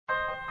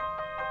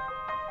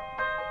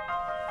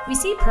We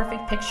see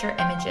perfect picture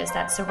images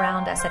that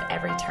surround us at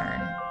every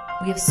turn.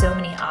 We have so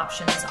many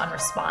options on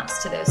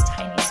response to those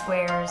tiny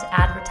squares,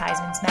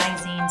 advertisements,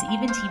 magazines,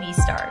 even TV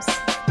stars.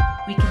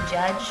 We can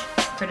judge,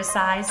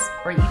 criticize,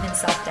 or even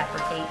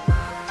self-deprecate.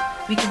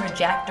 We can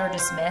reject or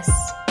dismiss.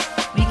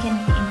 We can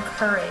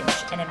encourage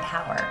and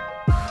empower.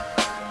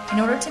 In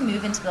order to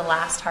move into the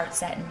last heart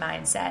set and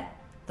mindset,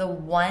 the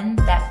one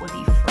that would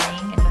be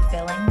freeing and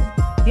fulfilling,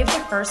 we have to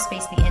first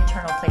face the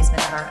internal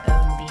placement of our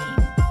own being.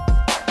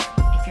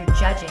 If you're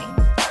judging,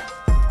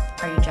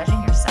 are you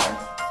judging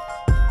yourself?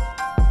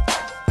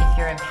 If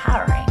you're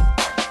empowering,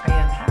 are you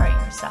empowering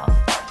yourself?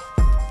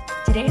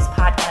 Today's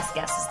podcast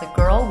guest is the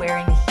girl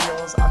wearing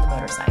heels on the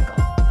motorcycle.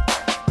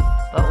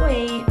 But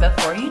wait,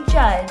 before you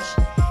judge,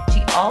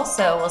 she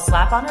also will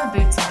slap on her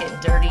boots and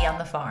get dirty on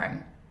the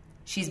farm.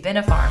 She's been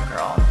a farm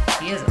girl.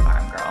 She is a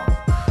farm girl.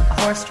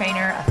 A horse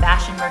trainer, a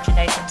fashion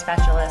merchandising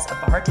specialist, a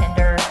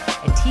bartender,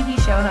 a TV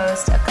show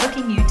host, a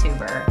cooking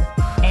YouTuber.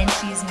 And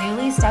she's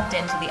newly stepped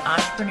into the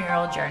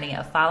entrepreneurial journey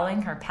of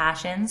following her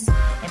passions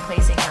and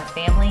placing her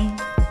family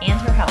and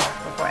her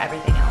health before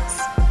everything else.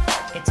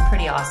 It's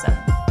pretty awesome.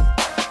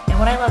 And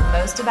what I love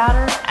most about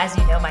her, as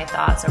you know my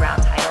thoughts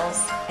around titles,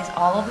 is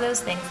all of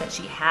those things that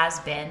she has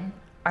been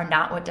are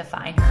not what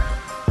define her.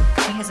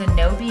 She is a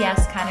no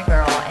BS kind of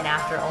girl, and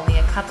after only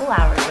a couple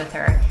hours with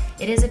her,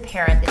 it is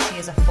apparent that she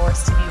is a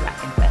force to be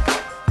reckoned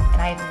with.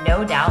 And I have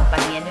no doubt by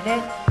the end of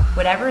it,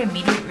 whatever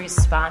immediate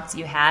response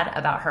you had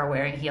about her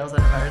wearing heels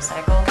on a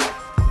motorcycle,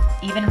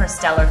 even her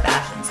stellar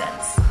fashion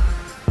sense,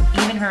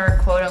 even her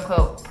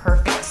quote-unquote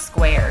perfect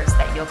squares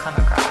that you'll come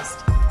across,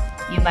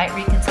 you might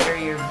reconsider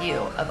your view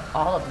of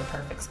all of the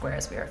perfect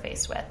squares we are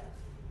faced with.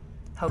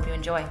 Hope you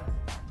enjoy.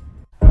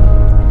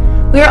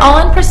 We are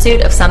all in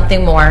pursuit of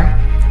something more.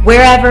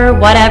 Wherever,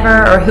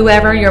 whatever, or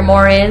whoever your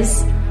more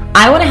is,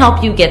 I want to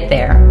help you get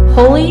there,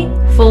 wholly,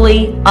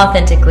 fully,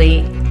 authentically,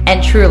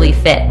 and truly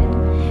fit.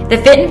 The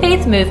Fit and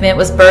Faith movement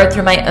was birthed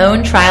through my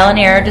own trial and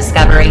error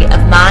discovery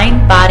of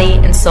mind, body,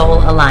 and soul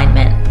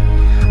alignment.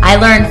 I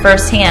learned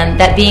firsthand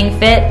that being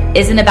fit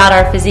isn't about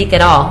our physique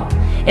at all.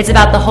 It's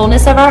about the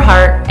wholeness of our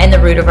heart and the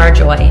root of our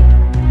joy.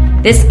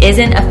 This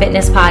isn't a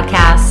fitness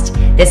podcast.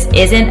 This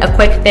isn't a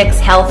quick fix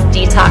health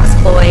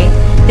detox ploy.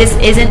 This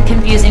isn't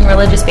confusing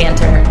religious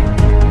banter.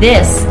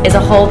 This is a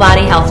whole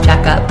body health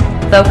checkup,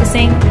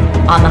 focusing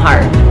on the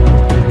heart.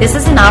 This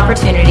is an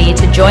opportunity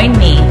to join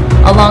me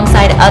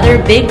alongside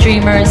other big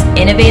dreamers,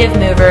 innovative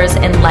movers,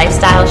 and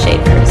lifestyle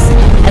shapers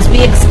as we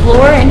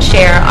explore and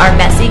share our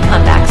messy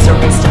comeback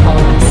stories to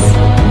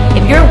wholeness.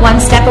 If you're one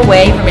step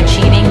away from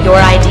achieving your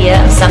idea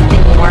of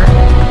something more,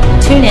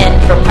 tune in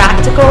for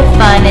practical,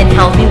 fun, and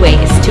healthy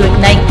ways to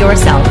ignite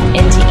yourself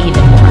into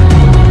even more.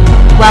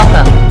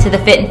 Welcome to the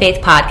Fit and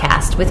Faith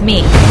podcast with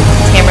me,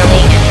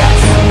 Tamerlee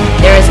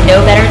Andress. There is no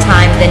better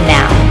time than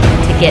now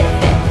to get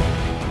fit.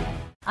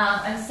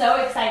 I'm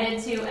so excited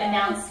to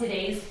announce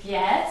today's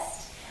guest.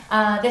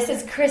 This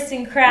is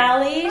Kristen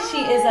Crowley. She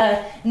is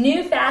a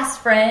new fast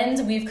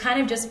friend. We've kind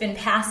of just been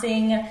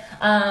passing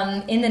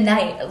in the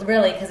night,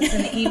 really, because it's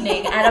in the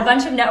evening, at a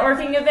bunch of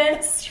networking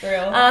events. True.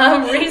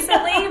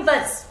 Recently,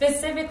 but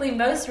specifically,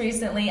 most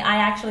recently, I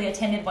actually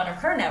attended one of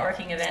her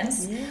networking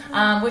events,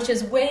 which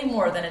is way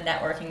more than a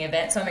networking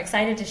event. So I'm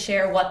excited to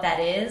share what that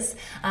is.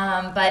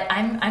 But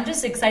I'm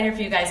just excited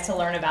for you guys to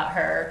learn about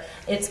her.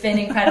 It's been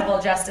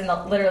incredible just in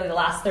literally the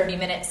last 30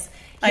 minutes.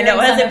 I know.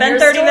 Has it been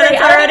 30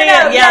 minutes already?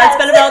 Yeah, yes.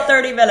 It's been about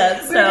 30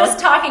 minutes. We were just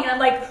talking, and I'm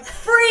like,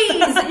 freeze!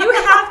 You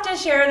have to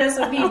share this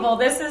with people.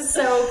 This is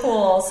so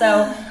cool.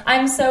 So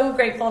I'm so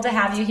grateful to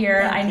have you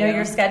here. I know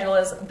your schedule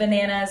is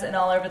bananas and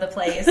all over the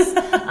place.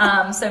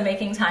 So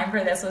making time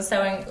for this was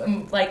so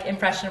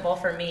impressionable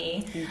for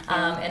me.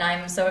 And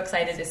I'm so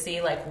excited to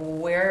see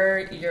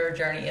where your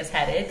journey is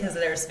headed, because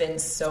there's been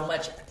so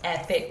much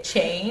epic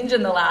change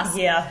in the last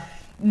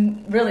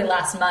really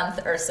last month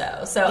or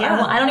so. So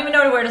I don't even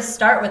know where to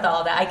start with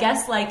all that. I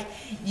guess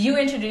you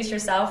introduce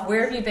yourself.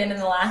 Where have you been in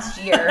the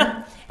last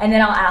year? And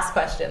then I'll ask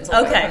questions.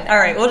 Okay. All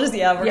right. We're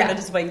going to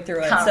just wade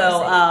through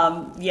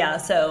it.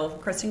 So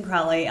Kristen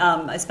Crowley.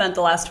 I spent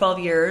the last 12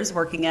 years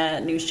working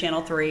at News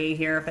Channel 3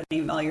 here, if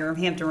any of all your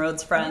Hampton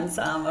Roads friends,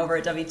 over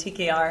at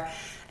WTKR.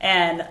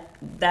 And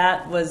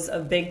that was a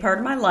big part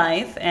of my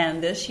life.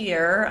 And this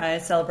year I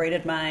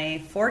celebrated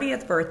my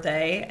 40th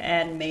birthday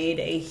and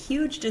made a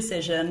huge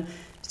decision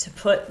to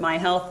put my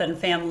health and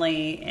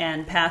family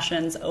and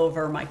passions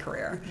over my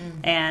career.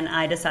 And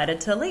I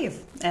decided to leave.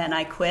 And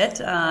I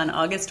quit on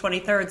August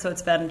 23rd, so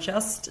it's been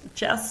just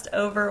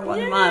over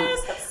 1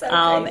 month. That's so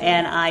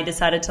and I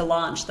decided to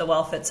launch the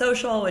WellFit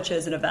Social, which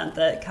is an event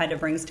that kind of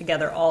brings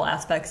together all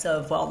aspects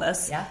of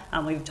wellness.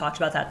 We've talked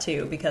about that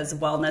too, because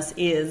wellness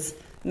is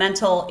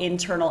mental,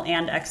 internal,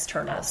 and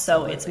external.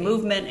 Absolutely. So it's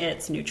movement,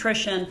 it's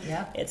nutrition,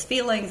 it's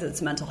feelings,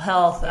 it's mental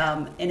health,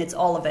 and it's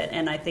all of it.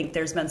 And I think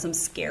there's been some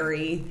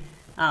scary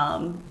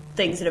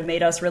things that have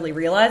made us really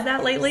realize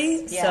that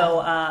lately. Yeah. So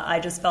I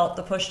just felt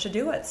the push to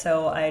do it.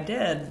 So I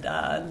did.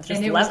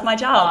 Just left my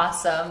job.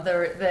 Awesome.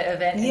 The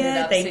event ended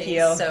up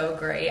being so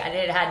great. I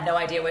had no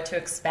idea what to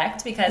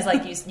expect because,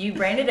 like you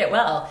branded it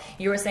well.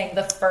 You were saying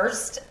the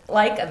first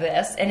like of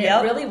this, and it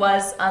really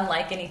was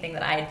unlike anything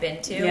that I had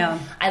been to. Yeah.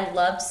 I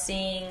loved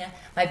seeing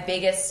my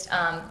biggest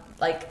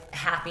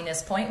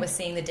happiness point was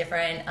seeing the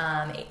different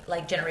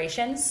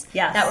generations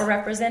that were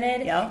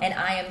represented. Yep. And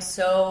I am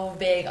so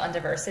big on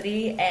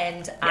diversity,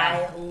 and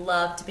I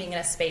loved being in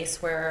a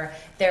space where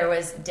there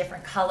was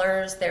different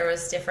colors, there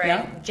was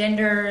different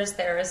genders,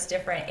 there was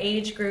different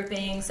age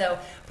grouping. So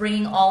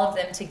bringing all of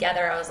them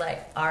together, I was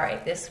like, all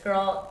right, this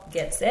girl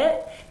gets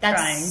it.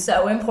 That's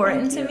so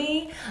important to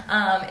me.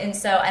 And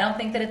so I don't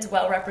think that it's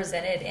well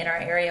represented in our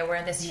area. We're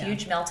in this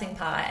huge melting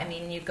pot. I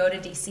mean, you go to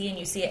DC and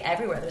you see it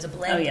everywhere. There's a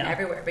blend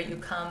everywhere, but you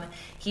come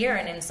here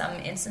and in some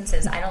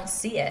instances I don't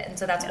see it. And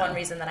so that's one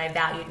reason that I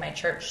valued my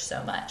church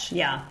so much.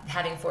 Yeah.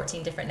 Having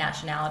 14 different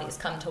nationalities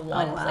come to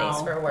one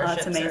place for a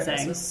worship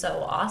service was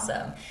so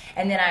awesome.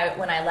 And then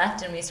when I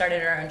left and we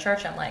started our own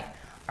church, I'm like,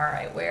 all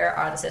right, where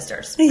are the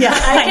sisters? Yeah,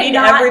 I need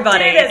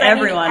everybody,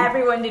 everyone. I need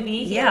everyone to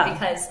be here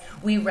because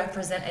we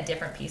represent a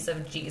different piece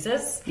of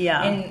Jesus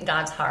in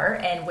God's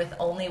heart, and with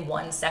only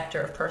one sector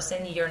of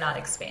person, you're not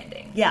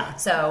expanding. Yeah.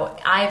 So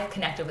I've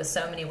connected with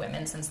so many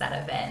women since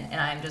that event,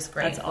 and I'm just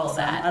grateful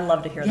that I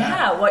love to hear that.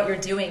 Yeah, what you're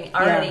doing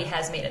already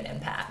has made an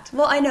impact.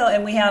 Well, I know,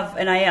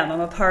 and I'm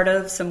a part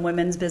of some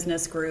women's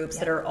business groups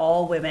that are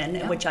all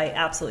women, which I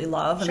absolutely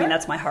love. I mean,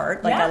 that's my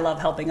heart. Like I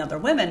love helping other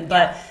women,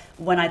 but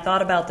when I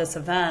thought about this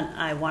event,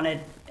 I wanted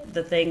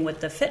the thing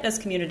with the fitness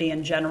community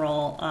in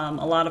general,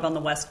 a lot of on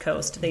the West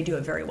Coast, they do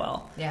it very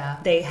well. Yeah.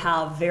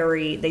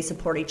 They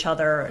support each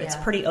other. It's a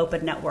pretty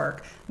open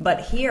network.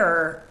 But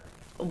here,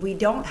 we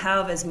don't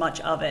have as much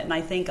of it. And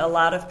I think a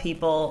lot of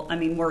people,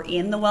 we're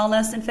in the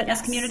wellness and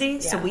fitness community,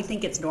 so we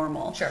think it's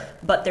normal. Sure.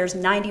 But there's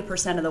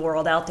 90% of the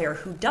world out there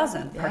who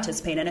doesn't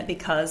participate in it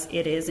because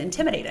it is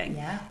intimidating.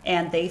 Yeah.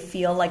 And they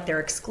feel like they're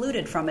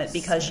excluded from it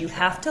because you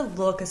have to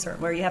look a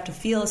certain way, or you have to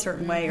feel a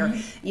certain way, or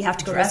you have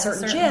to go to a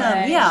certain gym.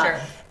 Yeah. Sure.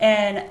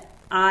 And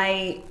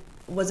I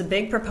was a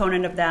big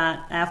proponent of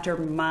that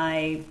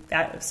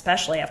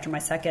especially after my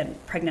second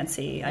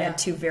pregnancy. I had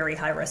 2 very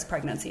high-risk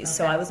pregnancies. Okay.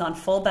 So I was on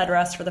full bed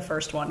rest for the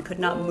first one, could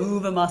not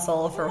move a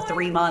muscle for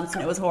 3 months,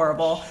 and it was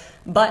horrible,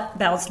 but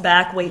bounced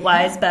back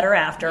weight-wise better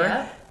after.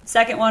 Yeah.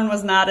 Second one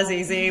was not as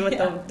easy with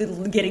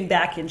the getting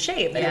back in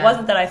shape. And it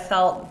wasn't that I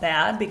felt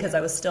bad because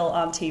I was still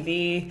on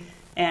TV,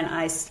 and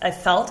I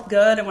felt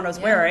good, and what I was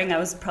wearing, I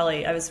was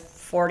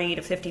 40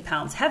 to 50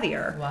 pounds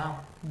heavier. Wow.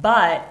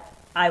 But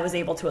I was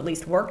able to at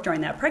least work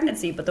during that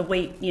pregnancy, but the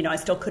weight, I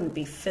still couldn't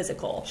be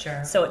physical.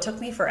 Sure. So it took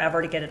me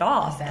forever to get it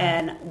off.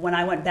 And when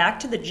I went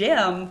back to the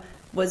gym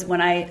was when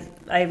I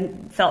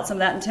felt some of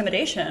that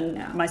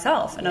intimidation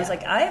myself. And I was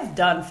like, I've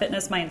done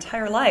fitness my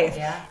entire life.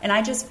 Yeah. And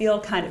I just feel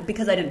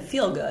because I didn't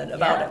feel good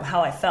about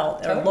how I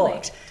felt or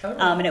looked.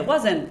 Totally. And it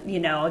wasn't,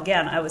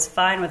 again, I was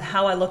fine with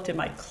how I looked in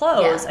my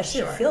clothes. I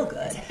should feel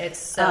good. It's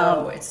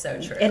so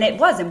true. And it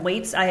was. And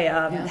weights, I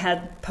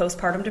had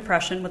postpartum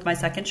depression with my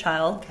second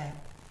child. Okay.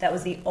 That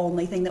was the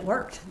only thing that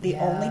worked. The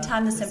only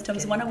time the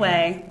symptoms went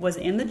away was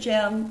in the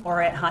gym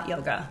or at hot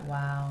yoga.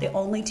 Wow. The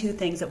only 2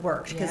 things that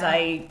worked because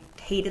I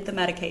hated the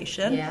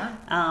medication. Yeah.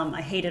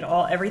 I hated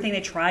everything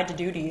they tried to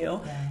do to you.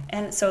 Yeah.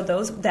 And so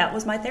that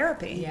was my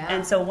therapy. Yeah.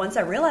 And so once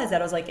I realized that,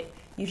 I was like,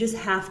 you just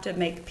have to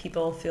make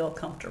people feel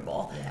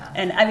comfortable. Yeah.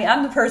 And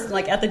I'm the person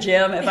at the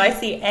gym, if I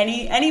see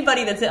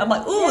anybody I'm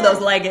like, ooh, those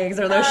leggings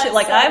or those shit.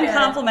 I'm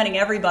complimenting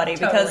everybody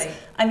because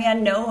I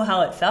know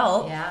how it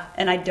felt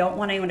and I don't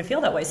want anyone to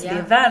feel that way. So the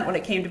event, when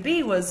it came to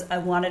be, was I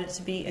wanted it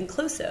to be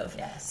inclusive.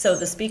 Yes. So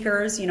the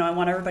speakers, I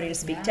want everybody to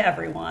speak to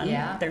everyone.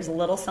 Yeah. There's a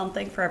little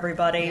something for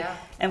everybody. Yeah.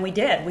 And we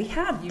did. We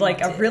had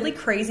a really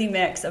crazy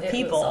mix of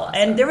people. Awesome.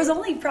 And there was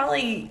only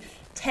probably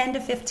 10 to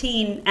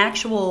 15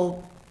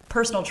 actual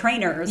personal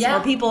trainers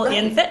or people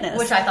in fitness,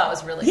 which I thought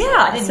was really cool.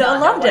 I did not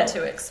know what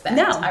to expect.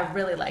 No. I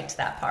really liked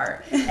that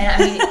part.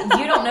 And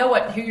you don't know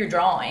who you're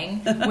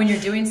drawing when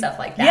you're doing stuff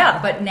like that.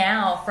 Yeah. But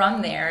now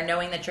from there,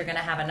 knowing that you're going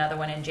to have another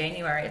one in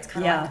January, it's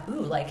kind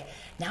of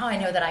now I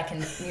know that I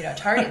can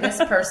target this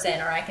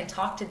person or I can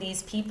talk to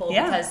these people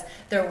because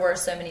there were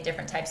so many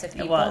different types of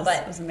people.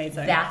 It was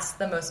amazing. That's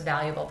the most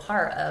valuable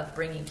part of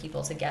bringing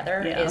people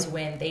together is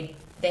when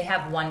they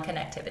have one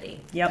connectivity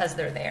because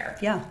they're there.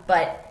 Yeah.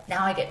 But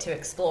now I get to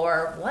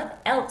explore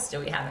what else do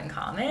we have in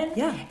common.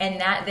 Yeah.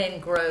 And that then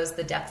grows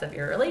the depth of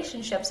your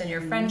relationships and your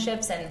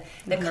friendships and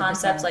the 100%.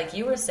 Concepts like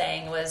you were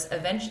saying was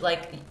eventually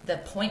the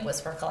point was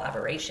for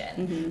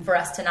collaboration for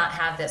us to not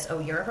have this, oh,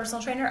 you're a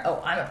personal trainer.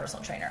 Oh, I'm a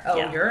personal trainer.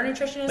 Oh, you're a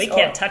nutritionist. We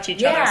can't touch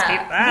each other's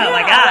people. Oh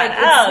my God.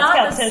 It's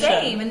not the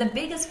same. And the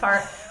biggest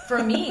part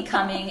for me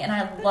coming, and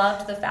I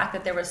loved the fact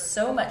that there was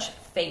so much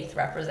faith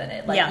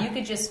represented. You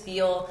could just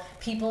feel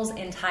people's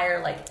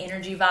entire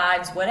energy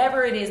vibes,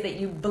 whatever it is that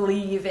you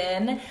believe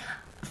in.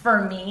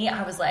 for me,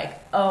 I was like,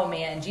 oh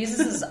man, Jesus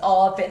is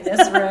all up in this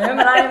room,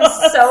 and I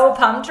am so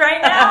pumped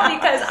right now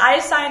because I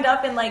signed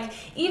up, and like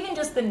even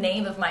just the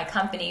name of my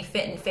company,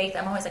 Fit and Faith,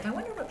 I'm always like, I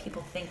wonder what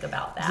people think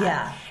about that.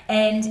 Yeah.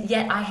 And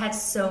yet I had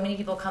so many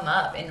people come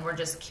up and were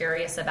just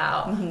curious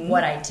about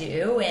what I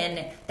do,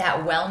 and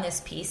that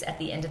wellness piece at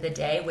the end of the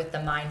day with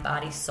the mind,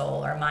 body,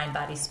 soul, or mind,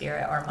 body,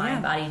 spirit, or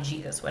mind, body,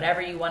 Jesus,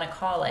 whatever you want to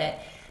call it.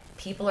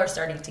 People are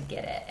starting to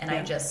get it, and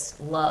I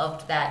just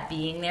loved that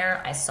being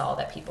there. I saw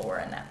that people were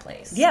in that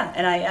place. Yeah,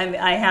 and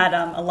I had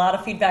a lot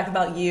of feedback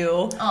about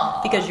you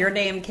because your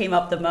name came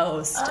up the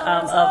most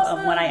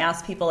of when I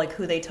asked people like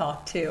who they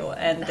talked to,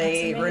 and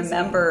they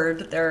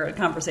remembered their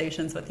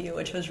conversations with you,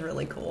 which was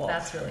really cool.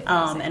 That's really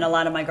amazing. And a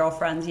lot of my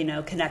girlfriends,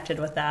 connected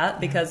with that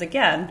because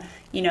again,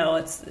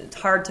 it's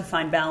hard to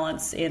find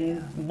balance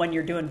in when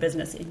you're doing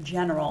business in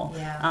general.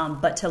 Yeah.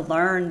 But to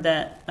learn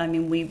that,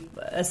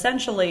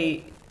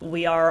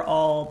 we are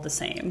all the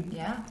same.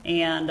 Yeah.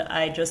 And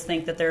I just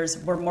think that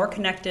we're more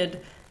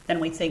connected than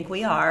we think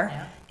we are.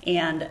 Yeah.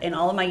 And in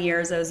all of my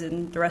years, I was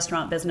in the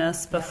restaurant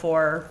business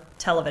before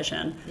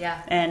television.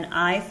 Yeah. And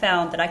I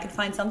found that I could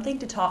find something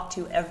to talk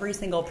to every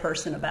single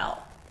person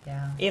about.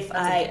 Yeah. If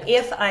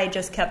I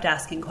just kept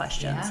asking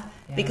questions. Yeah.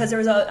 Yeah. Because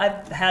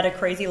I've had a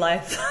crazy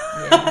life.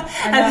 Yeah.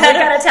 I've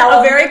had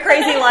a very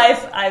crazy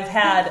life.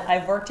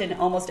 I've worked in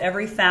almost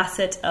every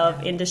facet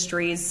of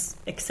industries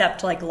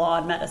except like law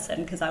and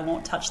medicine because I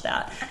won't touch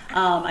that.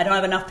 I don't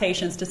have enough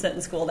patience to sit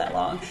in school that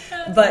long.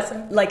 But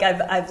awesome. Like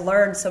I've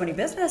learned so many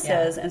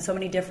businesses and so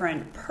many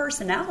different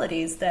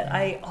personalities that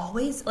I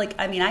always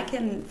I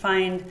can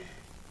find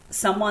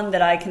someone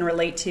that I can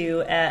relate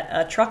to at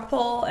a truck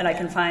pull, and I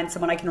can find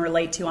someone I can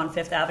relate to on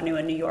Fifth Avenue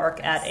in New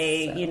York at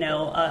an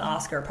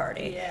Oscar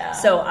party. Yeah.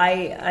 So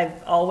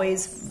I've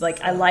always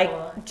I like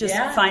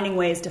finding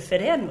ways to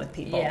fit in with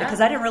people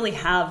because I didn't really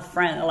have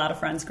a lot of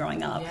friends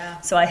growing up.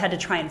 Yeah. So I had to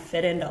try and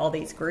fit into all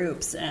these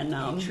groups. And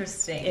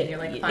interesting. You're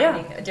like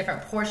finding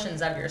different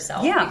portions of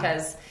yourself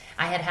because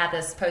I had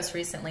this post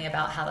recently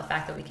about how the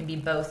fact that we can be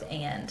both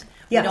and.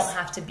 Yes. We don't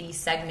have to be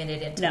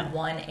segmented into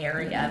one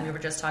area. Mm-hmm. We were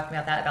just talking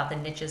about that, about the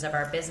niches of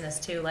our business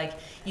too. Like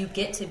you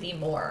get to be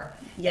more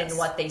than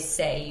what they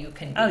say you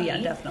can be. Oh yeah,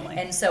 definitely.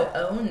 And so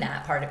own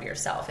that part of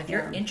yourself. If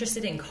you're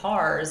interested in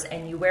cars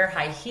and you wear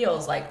high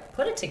heels, like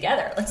put it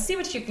together. Let's see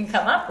what you can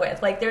come up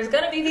with. Like there's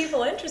going to be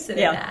people interested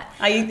in that.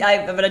 I'm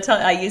going to tell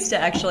you, I used to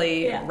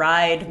actually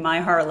ride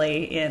my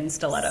Harley in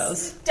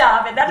stilettos.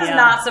 Stop it. That does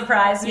not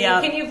surprise me.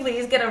 Can you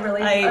please get a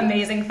really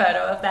amazing photo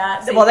of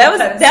that? So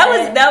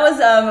that was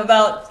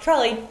about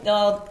probably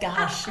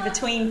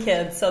between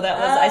kids. So that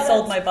was I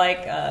sold my bike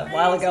a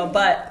while ago,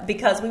 but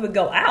because we would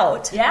go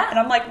out, and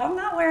I'm like, well, I'm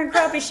not wearing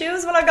crappy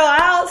shoes when I go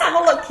out, so I'm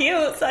gonna look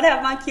cute. So I'd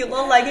have my cute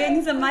little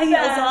leggings and my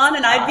heels on,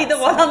 and I'd be the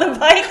one on the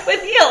bike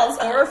with heels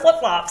or flip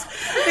flops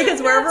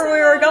because wherever we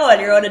were going,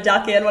 you're going to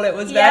duck in when it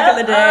was back in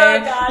the day.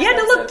 You had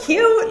to look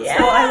cute. Yeah.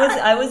 So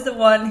I was the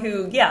one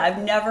who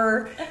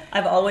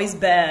I've always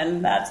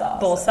been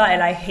both sides.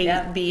 I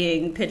hate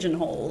being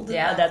pigeonholed.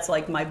 Yeah. That's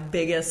like my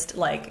biggest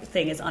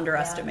thing is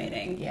underestimating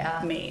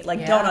me.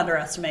 Don't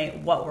underestimate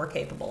what we're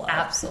capable of.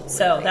 Absolutely.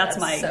 So that's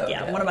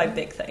one of my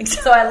big things.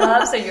 So I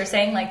love, so you're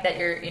saying that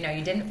you're,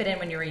 you didn't fit in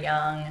when you were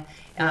young,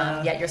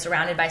 yet you're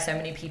surrounded by so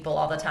many people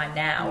all the time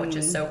now, which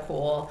is so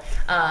cool.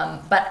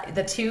 But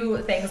the two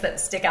things that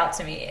stick out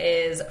to me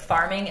is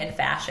farming and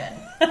fashion.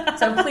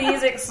 So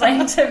please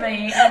explain to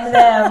me and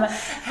them,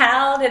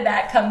 how did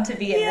that come to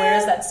be and where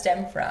does that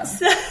stem from?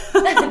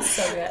 It's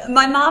so good.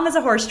 My mom is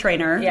a horse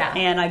trainer,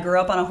 and I grew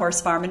up on a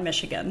horse farm in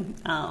Michigan.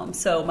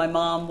 So my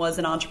mom was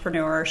an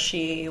entrepreneur.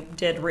 She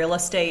did real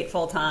estate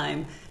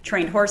full-time,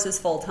 trained horses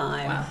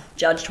full-time,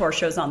 judged horse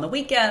shows on the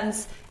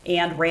weekends,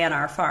 and ran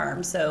our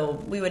farm.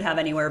 So we would have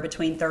anywhere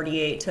between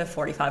 38 to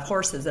 45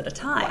 horses at a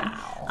time.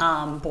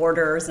 Wow.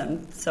 Boarders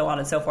and so on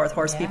and so forth.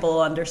 Horse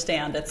people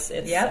understand it's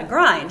a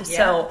grind. Yeah.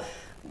 So,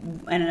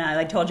 and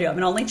I told you, I'm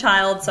an only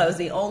child, so I was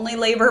the only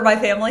labor my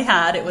family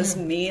had. It was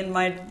me and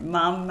my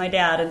mom and my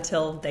dad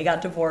until they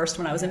got divorced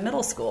when I was in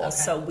middle school. Okay.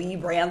 So we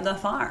ran the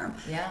farm.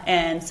 Yeah.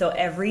 And so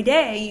every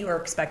day you were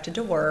expected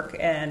to work.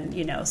 And,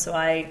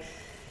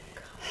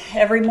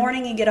 every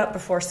morning you get up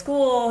before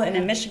school, and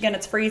in Michigan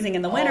it's freezing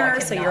in the winter,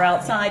 so you're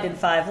outside in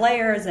 5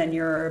 layers, and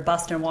you're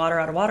busting water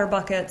out of water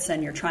buckets,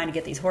 and you're trying to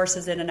get these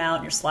horses in and out,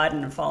 and you're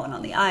sliding and falling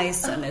on the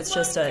ice, and it's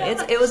just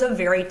it was a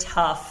very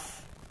tough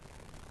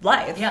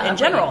life in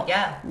general.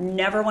 Yeah.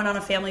 Never went on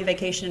a family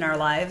vacation in our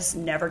lives,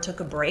 never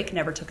took a break,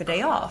 never took a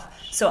day off.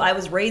 So I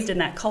was raised in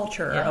that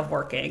culture of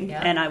working,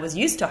 and I was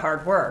used to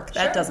hard work.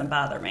 That doesn't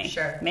bother me.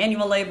 Sure.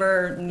 Manual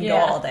labor, go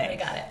all day.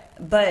 I got it.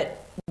 But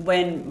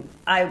when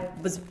I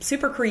was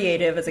super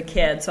creative as a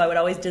kid, so I would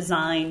always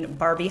design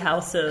Barbie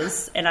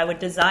houses, and I would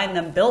design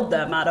them, build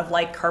them out of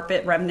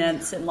carpet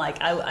remnants, and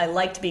I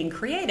liked being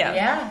creative.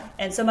 Yeah.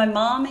 And so my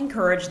mom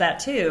encouraged that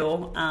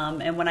too.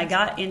 And when I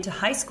got into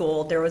high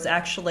school, there was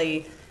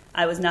actually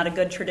I was not a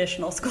good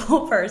traditional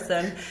school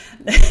person,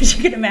 as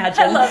you can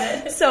imagine. I love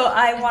it. So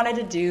I wanted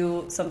to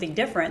do something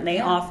different. They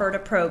offered a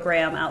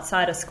program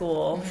outside of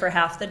school for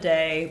half the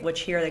day,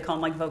 which here they call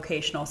them like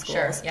vocational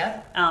schools. Sure,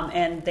 yep.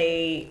 And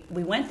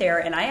we went there,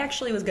 and I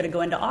actually was going to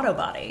go into auto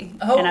body.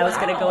 Oh, and I was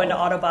going to go into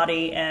auto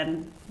body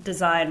and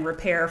design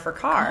repair for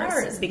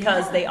cars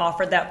because they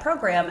offered that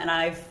program, and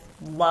I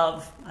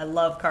love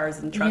cars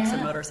and trucks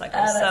and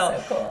motorcycles.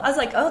 So cool. I was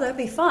like, oh, that'd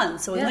be fun.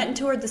 So we went and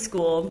toured the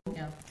school,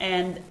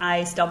 and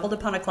I stumbled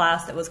upon a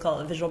class that was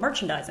called a visual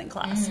merchandising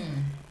class.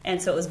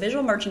 And so it was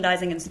visual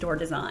merchandising and store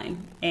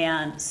design.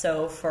 And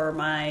so for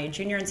my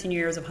junior and senior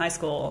years of high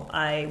school,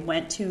 I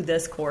went to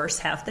this course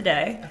half the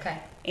day. Okay.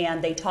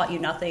 And they taught you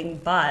nothing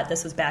but,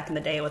 this was back in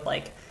the day with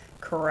like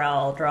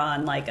Corel Draw,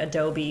 like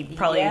Adobe,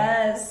 probably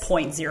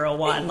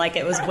 0.01. Like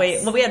it was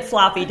we had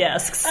floppy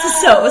disks.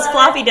 So it was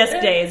floppy disk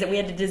days, and we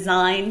had to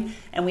design,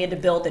 and we had to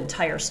build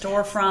entire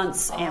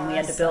storefronts, and we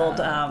had to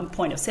build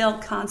point of sale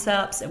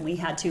concepts, and we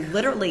had to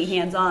literally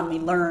hands-on, we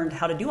learned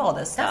how to do all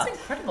this stuff. That's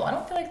incredible. I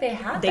don't feel like they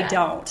have that. They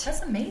don't.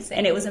 That's amazing.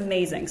 And it was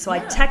amazing. So I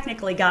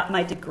technically got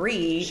my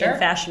degree in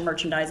fashion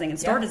merchandising and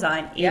store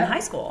design in high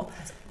school.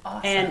 That's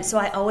awesome. And so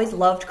I always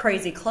loved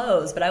crazy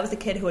clothes, but I was the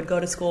kid who would go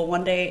to school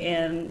one day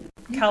in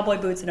cowboy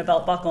boots and a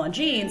belt buckle and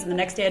jeans, and the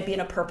next day I'd be in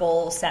a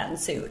purple satin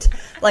suit.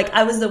 Like,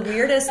 I was the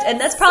weirdest, and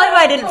that's probably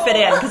why I didn't fit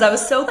in, because I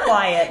was so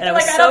quiet and I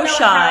was so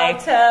shy.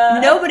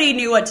 Nobody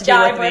knew what to do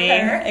with me,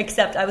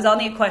 except I was on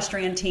the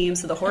equestrian team,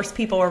 so the horse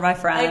people were my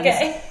friends.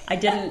 Okay.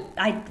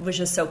 I was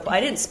just so quiet.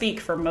 I didn't speak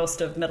for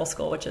most of middle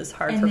school, which is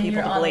hard for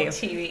people to believe.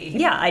 TV.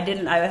 Yeah, I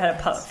didn't. I had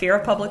a fear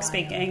of public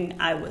speaking.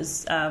 I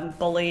was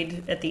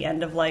bullied at the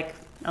end of like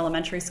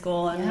elementary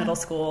school and middle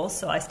school,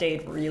 so I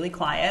stayed really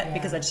quiet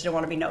because I just didn't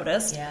want to be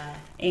noticed. Yeah.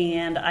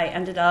 And I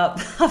ended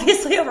up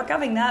obviously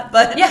overcoming that,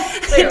 but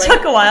clearly. it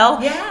took a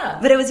while. Yeah.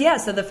 But it was,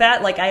 so the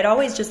fact, like, I'd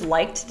always just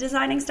liked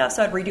designing stuff,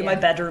 so I'd redo my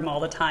bedroom all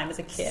the time as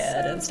a kid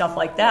and stuff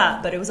like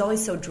that, but it was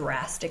always so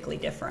drastically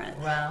different.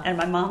 Wow. And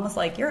my mom was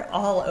like, you're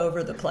all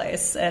over the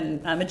place,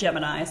 and I'm a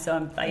Gemini,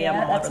 so I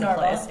am all over the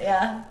place.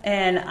 Yeah.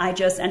 And I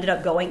just ended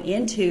up going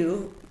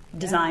into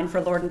design for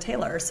Lord &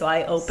 Taylor. So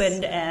I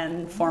opened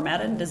and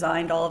formatted and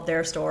designed all of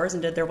their stores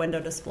and did their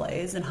window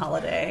displays and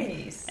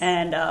holiday. Nice.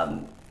 And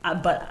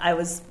but I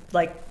was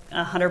like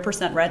 100%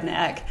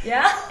 redneck.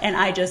 Yeah. And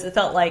I just, it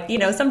felt like,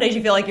 some days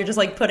you feel like you're just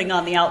like putting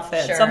on the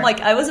outfit. Sure. So I'm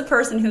like, I was a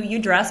person who you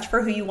dressed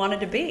for who you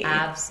wanted to be.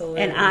 Absolutely.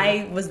 And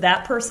I was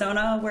that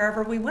persona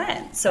wherever we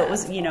went. So it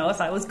was,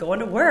 if I was going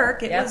to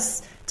work, it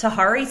was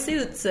Tahari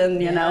suits,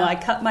 and I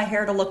cut my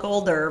hair to look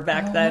older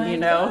back then,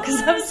 because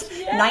I was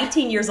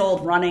 19 years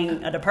old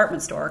running a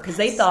department store because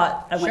they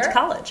thought I went to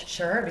college.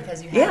 Sure,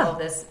 because you had all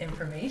this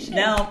information.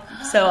 No,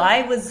 so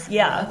I was,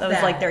 I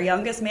was like their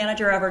youngest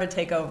manager ever to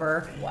take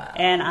over. Wow.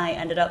 And I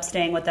ended up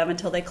staying with them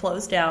until they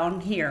closed down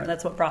here.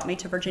 That's what brought me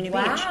to Virginia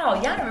Beach. Wow,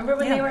 yeah, I remember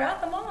when they were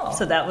at the mall.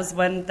 So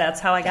that's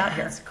how I got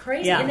here. That's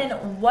crazy. Yeah. And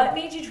then what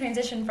made you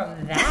transition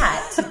from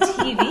that to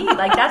TV?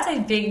 Like, that's a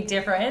big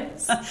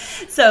difference.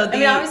 So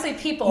obviously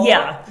people,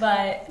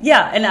 but...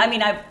 and I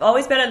mean, I've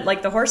always been,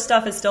 like, the horse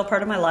stuff is still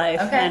part of my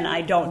life, and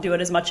I don't do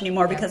it as much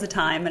anymore because of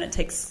time, and it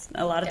takes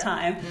a lot of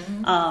time.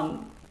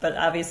 Mm-hmm. But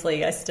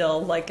obviously, I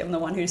still, am the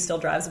one who still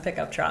drives a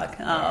pickup truck,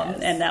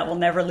 and that will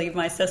never leave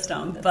my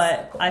system. But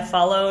so cool. I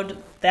followed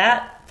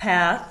that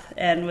path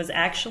and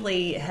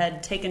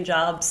had taken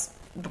jobs,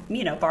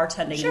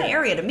 bartending in the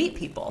area to meet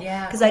people.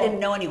 Yeah, because I didn't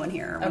know anyone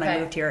here when I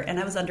moved here, and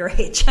I was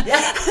underage, so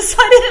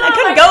I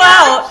couldn't go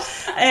out.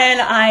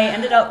 And I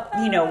ended up,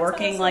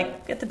 working awesome.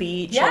 At the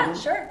beach, and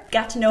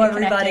got to know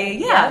everybody.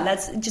 Yeah,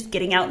 that's just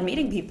getting out and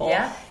meeting people.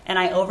 Yeah. And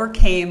I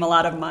overcame a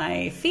lot of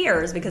my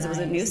fears because it was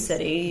a new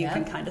city. You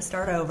can kind of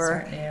start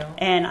over.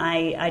 And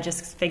I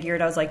just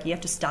figured, I was like, you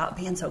have to stop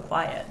being so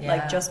quiet.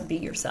 Like, just be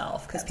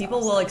yourself, because people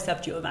will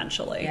accept you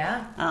eventually.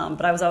 Yeah.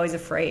 But I was always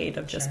afraid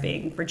of just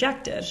being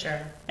rejected. Sure.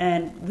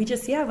 And we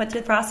just, went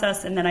through the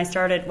process. And then I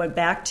went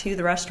back to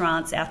the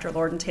restaurants after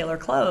Lord & Taylor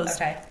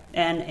closed. Okay.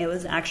 And it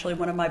was actually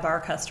one of my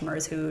bar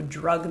customers who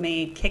drug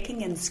me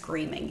kicking and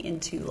screaming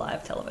into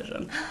live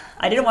television.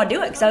 I didn't want to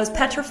do it because I was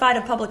petrified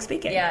of public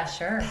speaking. Yeah,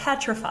 sure.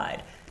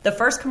 Petrified. The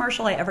first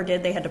commercial I ever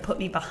did, they had to put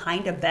me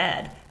behind a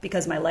bed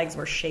because my legs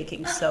were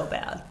shaking so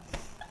bad.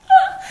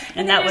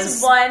 And that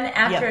was one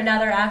after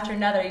another after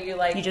another.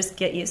 You just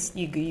get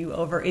you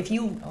over. If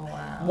you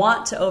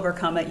want to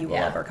overcome it, you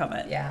will overcome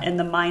it. Yeah. And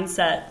the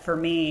mindset for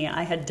me,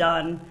 I had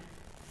done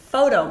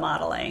photo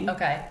modeling.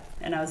 Okay.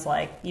 And I was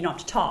like, you don't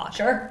have to talk.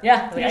 Sure.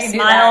 Yeah. You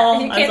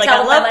smile. I was like,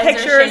 I love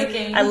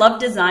pictures. I love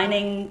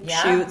designing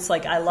shoots.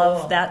 Like, I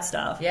love that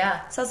stuff.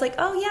 Yeah. So I was like,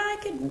 oh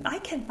yeah, I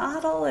can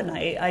model, and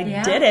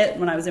I did it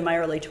when I was in my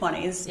early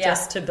 20s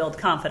just to build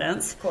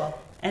confidence. Cool.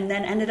 And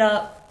then ended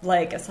up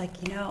it's like,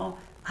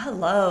 I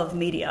love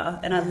media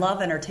and I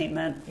love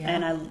entertainment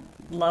and I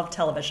love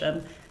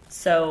television.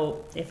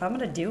 So if I'm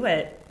going to do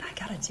it, I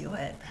got to do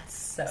it.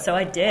 So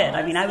I did. Awesome.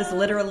 I mean, I was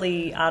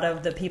literally, out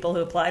of the people who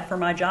applied for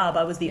my job,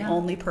 I was the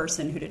only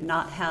person who did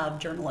not have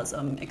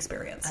journalism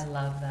experience. I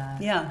love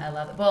that. Yeah. I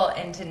love it. Well,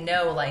 and to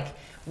know, like,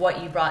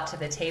 what you brought to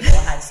the table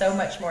had so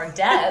much more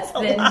depth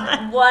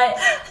than what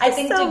I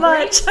think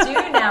degrees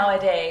do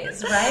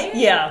nowadays, right?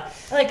 Yeah.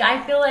 Like,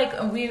 I feel like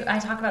I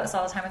talk about this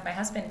all the time with my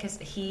husband because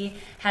he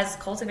has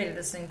cultivated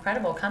this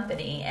incredible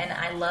company, and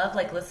I love,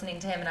 like, listening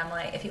to him, and I'm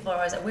like, if people are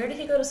always like, where did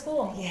he go to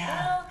school?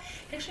 Yeah. Well,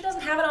 he actually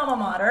doesn't have an alma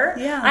mater.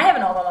 Yeah. I have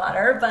an alma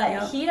mater,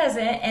 but he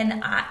doesn't,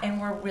 and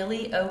we're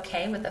really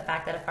okay with the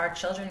fact that if our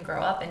children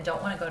grow up and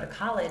don't want to go to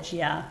college,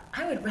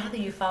 I would rather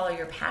you follow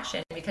your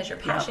passion, because your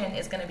passion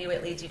is going to be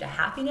what leads you to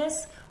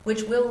happiness,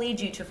 which will lead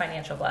you to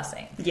financial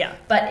blessing. Yeah.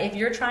 But if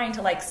you're trying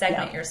to, like,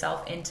 segment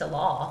yourself into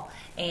law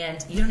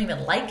and you don't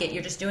even like it,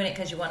 you're just doing it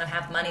because you want to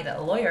have money that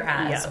a lawyer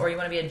has, or you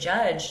want to be a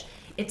judge,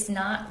 it's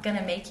not going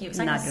to make you, it's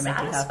not going to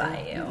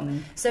satisfy you. Mm-hmm.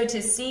 So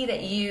to see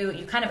that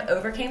you kind of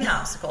overcame an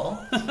obstacle,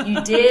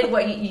 you did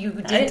what you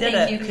didn't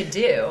think you could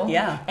do,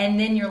 and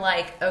then you're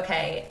like,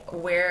 okay,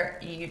 where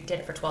you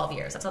did it for 12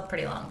 years. That's a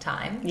pretty long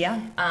time.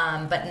 Yeah.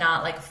 But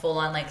not like full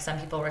on, like some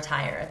people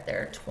retire at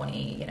their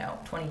 20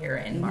 year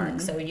in mark.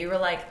 So you were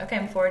like, okay,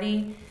 I'm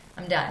 40,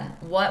 I'm done.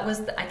 What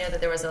was I know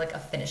that there was like a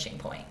finishing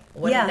point.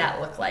 What did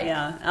that look like?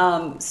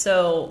 Yeah.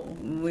 So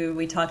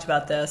we talked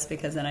about this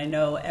because then I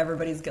know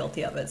everybody's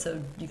guilty of it.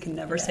 So you can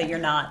never say you're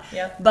not.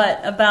 Yep. But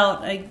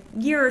about a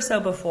year or so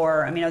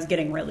before, I mean, I was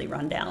getting really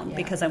run down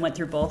because I went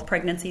through both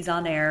pregnancies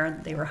on air.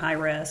 They were high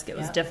risk. It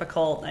was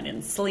difficult. I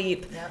didn't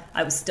sleep. Yep.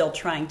 I was still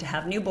trying to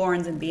have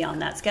newborns and be on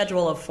that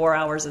schedule of 4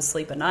 hours of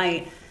sleep a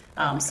night.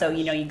 So,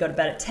 you go to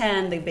bed at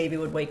 10, the baby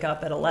would wake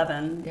up at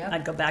 11. Yep.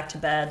 I'd go back to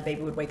bed,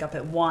 baby would wake up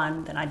at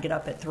 1, then I'd get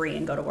up at 3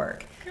 and go to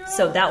work. Girl.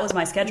 So that was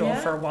my schedule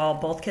for while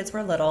both kids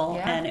were little,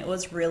 and it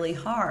was really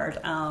hard.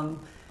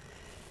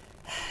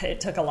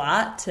 It took a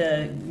lot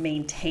to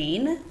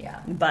maintain,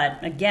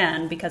 but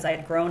again, because I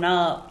had grown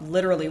up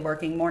literally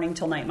working morning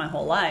till night my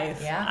whole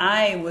life,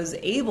 I was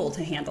able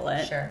to handle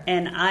it. Sure.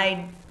 And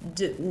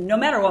no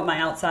matter what my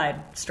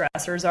outside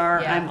stressors are,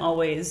 I'm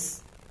always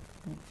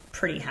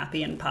pretty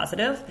happy and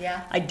positive.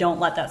 Yeah. I don't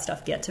let that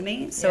stuff get to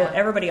me. So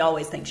everybody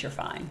always thinks you're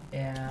fine.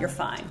 Yeah. You're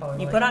fine.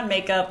 Totally. You put on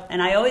makeup,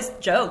 and I always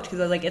joked because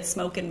I was like, it's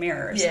smoke and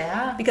mirrors.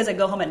 Yeah. Because I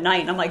go home at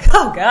night and I'm like,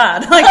 oh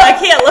God, like I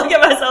can't look at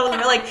myself, and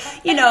they're like,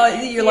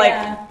 you're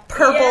like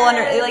purple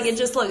under, like it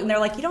just look, and they're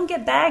like, you don't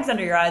get bags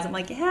under your eyes. I'm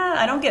like, yeah,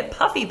 I don't get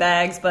puffy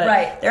bags, but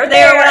they're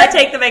there when I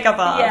take the makeup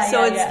off.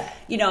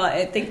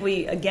 I think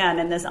we, again,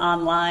 in this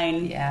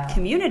online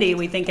community,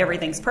 we think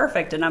everything's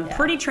perfect, and I'm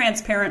pretty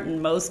transparent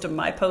in most of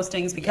my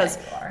postings because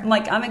I'm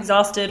like, I'm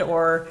exhausted,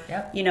 or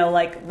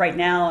like right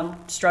now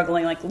I'm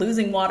struggling, like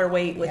losing water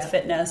weight with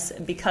fitness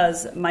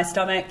because my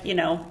stomach,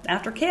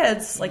 after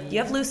kids, like you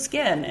have loose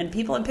skin, and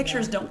people in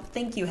pictures don't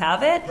think you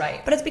have it,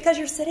 but it's because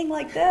you're sitting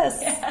like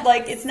this,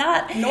 like it's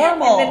not normal.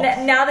 And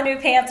then now the new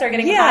pants are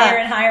getting higher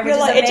and higher, which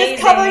is amazing. It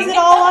just covers it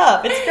all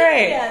up. It's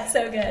great. Yeah, it's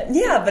so good.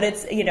 Yeah, but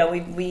it's,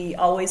 we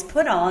always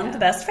put on the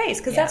best face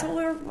because that's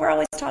what we're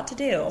always taught to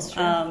do.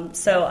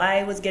 So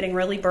I was getting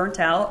really burnt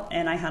out,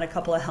 and I had a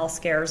couple of health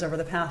scares over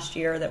the past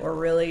year that were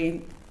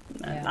really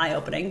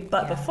eye-opening.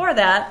 But before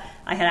that,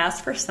 I had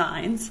asked for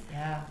signs,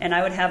 and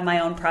I would have my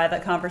own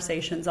private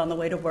conversations on the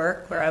way to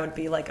work where I would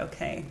be like,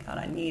 okay, God,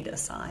 I need a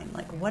sign.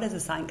 Like, what is a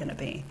sign going to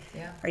be?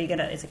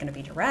 Is it going to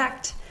be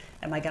direct?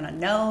 Am I going to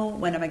know?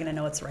 When am I going to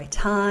know it's the right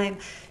time?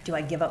 Do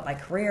I give up my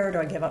career? Do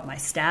I give up my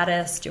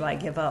status? Do I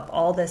give up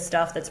all this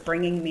stuff that's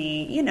bringing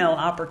me,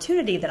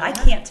 opportunity that I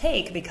can't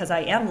take because I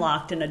am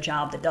locked in a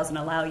job that doesn't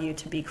allow you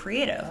to be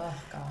creative? Oh,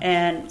 gosh.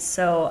 And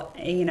so,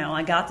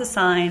 I got the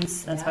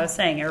signs. That's what I was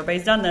saying.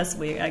 Everybody's done this.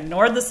 We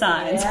ignored the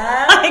signs.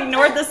 I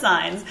ignored the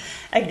signs.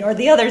 I ignored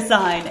the other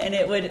sign. And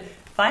it would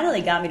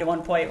finally got me to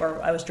one point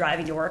where I was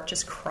driving to work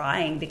just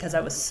crying because I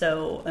was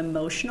so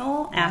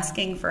emotional,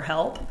 asking for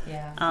help,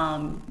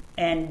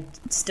 and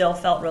still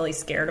felt really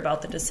scared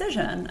about the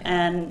decision.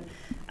 And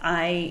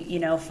I,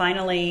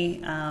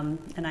 finally,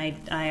 and I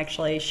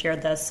actually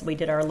shared this. We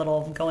did our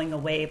little going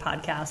away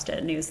podcast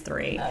at News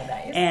 3. Oh,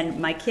 nice. And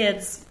my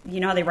kids,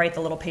 how they write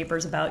the little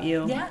papers about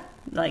you? Yeah.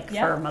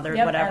 For mother,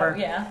 whatever.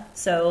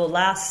 So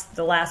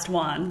the last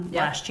one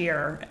last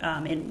year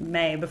in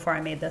May, before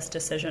I made this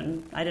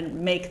decision, I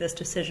didn't make this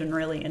decision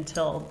really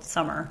until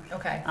summer.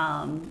 Okay.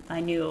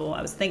 I knew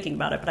I was thinking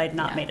about it, but I had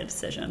not made a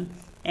decision.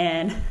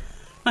 And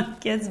my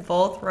kids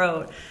both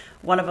wrote.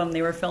 One of them,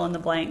 they were fill in the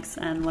blanks,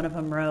 and one of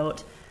them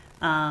wrote,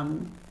 "My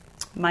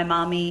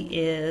mommy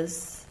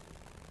is,"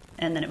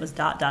 and then it was ...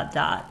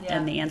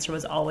 and the answer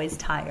was always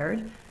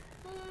tired.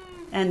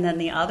 And then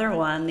the other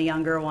one, the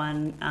younger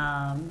one,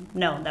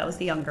 no, that was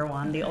the younger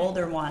one. The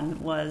older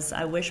one was,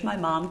 "I wish my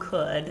mom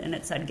could," and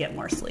it said, "Get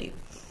more sleep."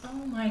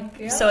 Oh my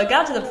God. So it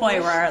got to the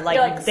point where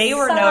they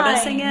were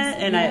noticing it,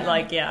 and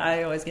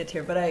I always get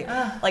tear, but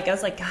I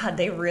was like, God,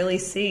 they really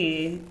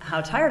see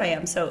how tired I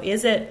am. So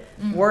is it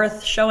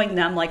worth showing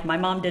them, like my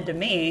mom did to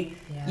me?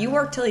 You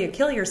work till you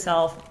kill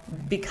yourself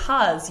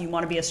because you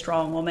want to be a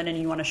strong woman and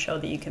you want to show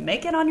that you can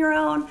make it on your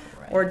own.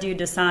 Or do you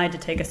decide to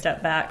take a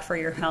step back for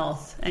your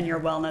health and your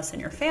wellness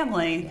and your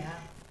family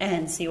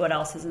and see what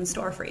else is in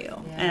store for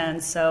you?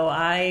 And so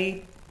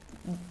I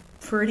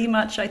pretty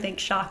much, I think,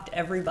 shocked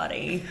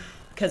everybody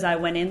because I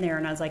went in there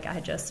and I was like,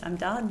 I'm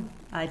done.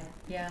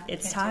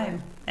 It's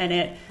time.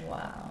 And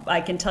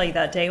I can tell you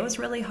that day was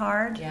really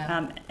hard.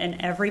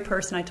 And every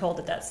person I told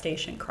at that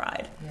station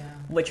cried,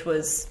 which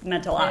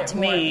meant a lot to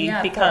me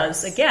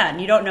because, again,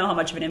 you don't know how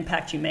much of an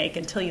impact you make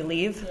until you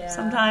leave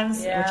sometimes,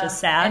 which is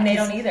sad. And they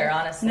don't either,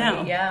 honestly.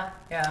 No. Yeah.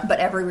 But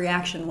every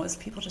reaction was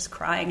people just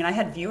crying. And I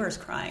had viewers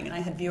crying. And I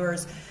had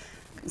viewers,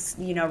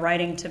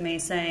 writing to me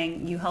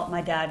saying, you helped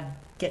my dad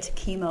get to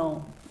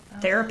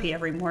chemotherapy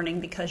every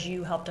morning because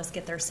you helped us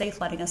get there safe,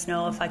 letting us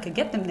know if I could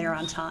get them there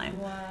on time.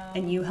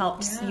 And you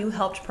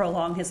helped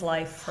prolong his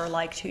life for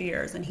like 2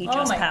 years, and he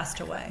just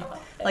passed away.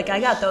 Like, I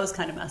got those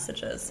kind of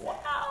messages.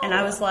 And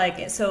I was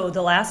like, so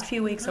the last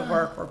few weeks of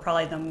work were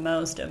probably the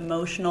most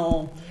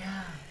emotional.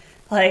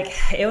 Like,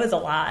 it was a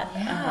lot.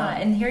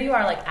 And here you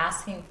are, like,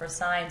 asking for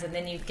signs, and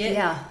then you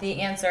get the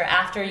answer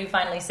after you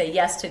finally say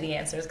yes to the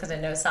answers, because I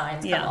know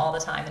signs come all the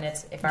time, and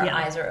it's if our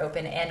eyes are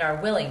open and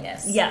our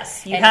willingness.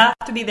 Yes, you have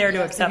to be there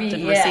to accept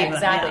and receive them.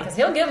 Exactly, because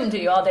he'll give them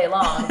to you all day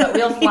long, but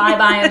we'll fly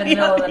by in the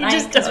middle of the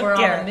night because we're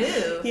on the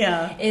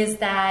move. Is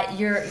that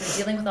you're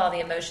dealing with all the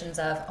emotions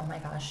of, oh my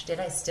gosh,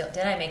 did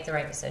I make the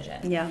right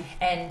decision?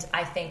 And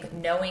I think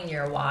knowing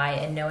your why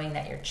and knowing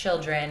that your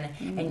children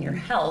and your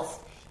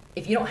health,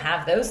 if you don't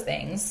have those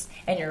things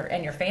and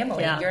your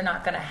family, you're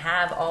not going to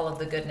have all of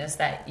the goodness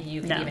that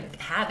you can even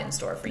have in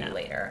store for you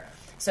later.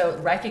 So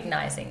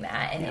recognizing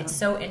that, and it's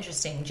so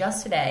interesting.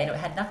 Just today, and it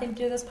had nothing to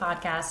do with this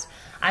podcast,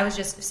 I was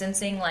just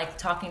sensing, like,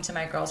 talking to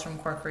my girls from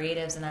Core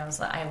Creatives, and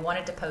I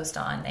wanted to post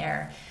on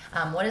there,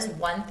 what is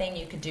one thing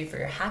you could do for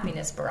your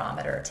happiness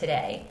barometer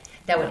today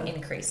that would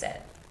increase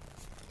it?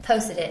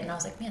 Posted it, and I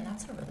was like, man,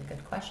 that's a really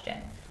good question.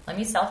 Let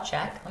me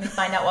self-check. Let me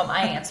find out what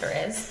my answer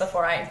is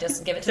before I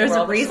just give it to the world.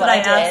 There's a reason I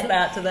asked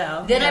that to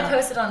them. Then I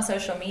posted on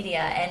social media,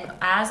 and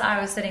as I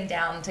was sitting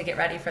down to get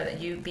ready for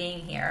you being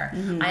here,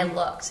 I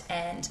looked,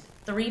 and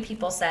 3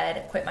 people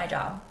said, quit my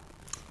job.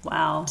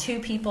 Wow.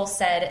 2 people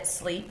said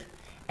sleep,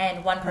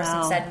 and 1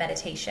 person said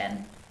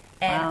meditation.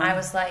 And I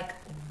was like,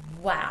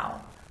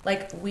 wow.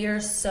 Like, we are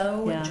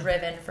so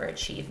driven for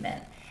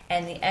achievement.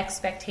 And the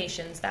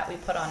expectations that we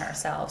put on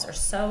ourselves are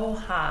so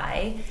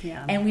high,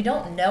 and we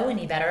don't know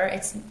any better.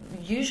 It's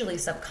usually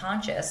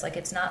subconscious. Like,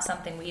 it's not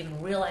something we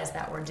even realize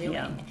that we're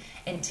doing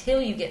until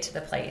you get to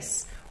the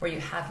place where you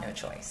have no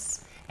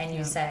choice. And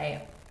you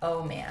say,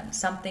 oh man,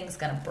 something's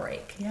going to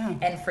break.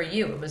 And for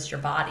you, it was your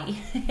body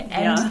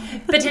and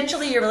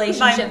potentially your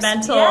relationships. My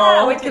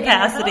mental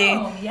capacity.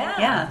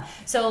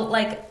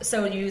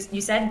 So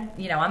you said,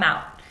 I'm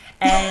out.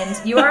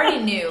 And you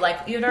already knew,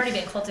 like, you had already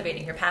been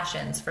cultivating your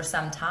passions for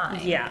some time.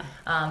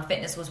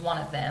 Fitness was one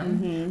of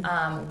them.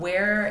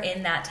 Where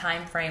in that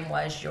time frame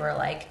was your,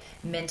 like,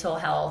 mental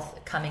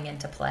health coming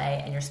into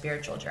play and your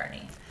spiritual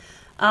journey?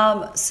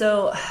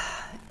 So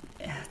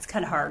it's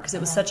kind of hard because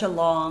it was such a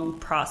long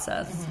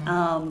process.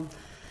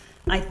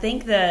 I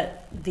think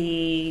that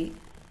the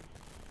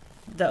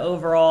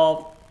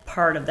overall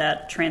part of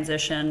that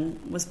transition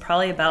was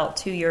probably about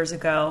 2 years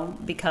ago,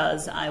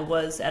 because I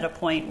was at a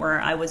point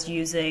where I was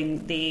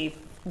using the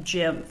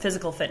gym,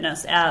 physical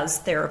fitness, as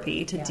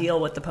therapy to deal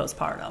with the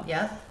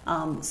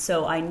postpartum.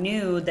 So I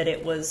knew that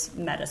it was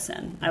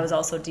medicine. I was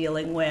also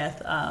dealing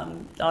with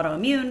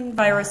autoimmune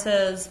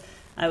viruses.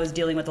 I was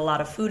dealing with a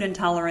lot of food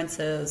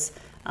intolerances.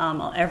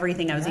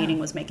 Everything I was eating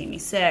was making me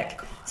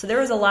sick. So there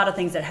was a lot of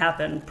things that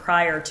happened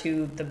prior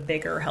to the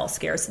bigger health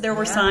scares. So there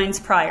were signs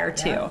prior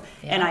to.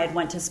 And I had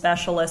went to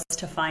specialists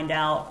to find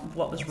out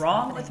what was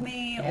wrong with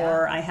me,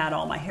 or I had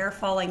all my hair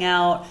falling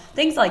out.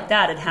 Things like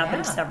that had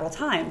happened several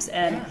times.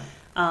 And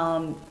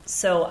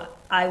so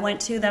I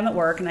went to them at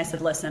work and I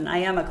said, listen, I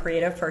am a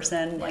creative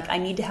person. Like, I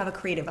need to have a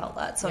creative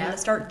outlet. So I'm going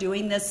to start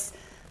doing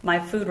my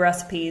food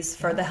recipes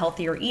for the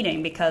healthier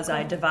eating, because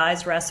I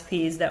devised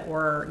recipes that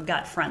were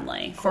gut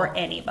friendly for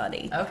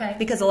anybody.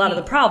 Because a lot of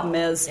the problem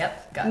is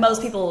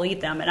most people will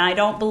eat them, and I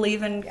don't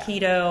believe in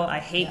keto. I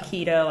hate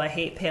keto. I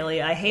hate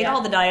paleo. I hate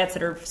all the diets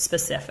that are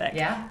specific.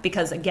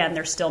 Because again,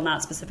 they're still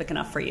not specific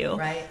enough for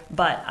you.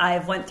 But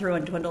I've went through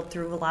and dwindled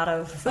through a lot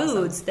of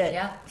foods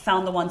that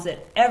found the ones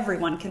that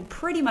everyone can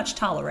pretty much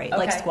tolerate,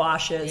 like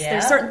squashes.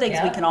 There's certain things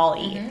we can all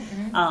eat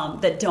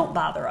that don't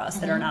bother us,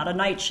 that are not a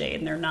nightshade,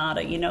 and they're not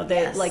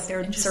a, like,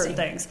 there are certain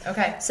things.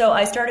 So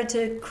I started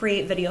to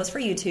create videos for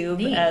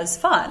YouTube as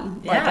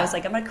fun. Like, I was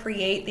like, I'm going to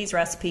create these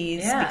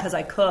recipes because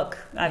I cook.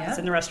 I was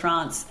in the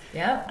restaurants.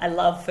 I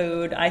love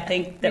food. I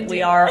think that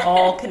we are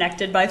all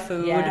connected by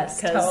food.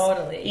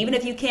 Because even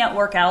if you can't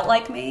work out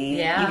like me,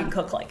 you can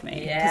cook like me.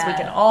 Because we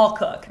can all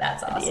cook.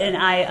 That's awesome. And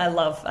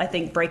I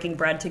think breaking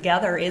bread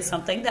together is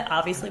something that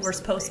obviously we're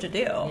supposed to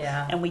do.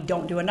 And we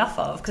don't do enough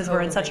of because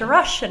we're in such a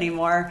rush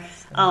anymore.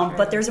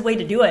 But there's a way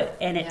to do it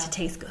and it to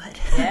taste good.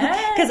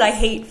 Because I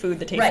hate hate food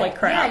that tastes like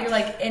crap. Yeah, you're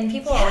like, and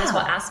people always will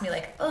ask me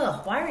like,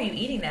 ugh, why are you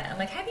eating that? I'm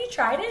like, have you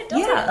tried it?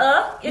 Don't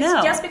say,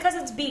 it's just because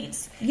it's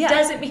beets.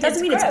 Doesn't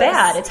mean it's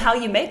bad. It's how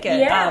you make it.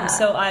 Yeah.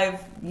 So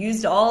I've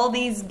used all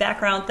these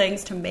background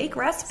things to make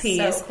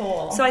recipes. So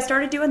cool. So I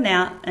started doing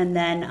that, and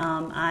then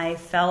I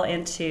fell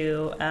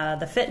into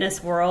the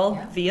fitness world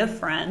via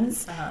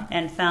friends,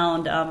 and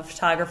found a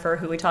photographer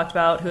who we talked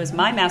about, who is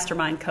my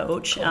mastermind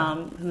coach,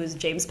 who's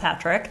James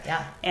Patrick.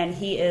 Yeah. And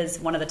he is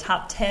one of the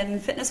top 10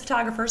 fitness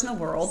photographers in the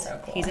world. So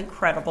cool. He's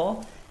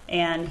incredible.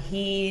 And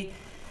he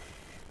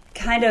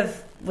kind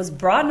of was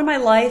brought into my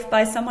life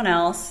by someone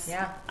else.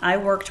 Yeah. I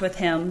worked with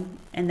him,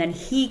 and then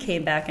he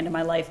came back into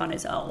my life on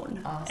his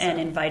own and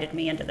invited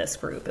me into this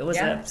group. It was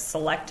a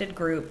selected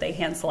group. They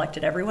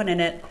hand-selected everyone in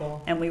it,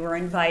 and we were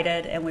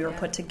invited, and we were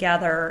put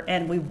together,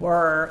 and we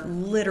were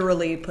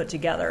literally put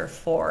together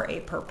for a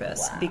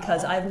purpose. Wow.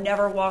 Because I've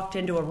never walked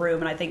into a room,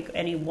 and I think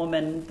any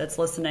woman that's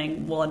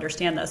listening will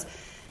understand this.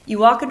 You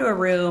walk into a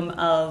room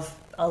of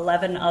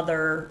 11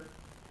 other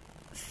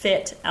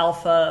fit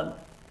alpha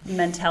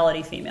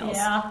mentality females.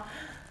 Yeah.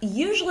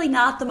 Usually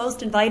not the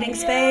most inviting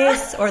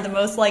space or the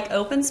most like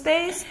open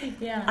space.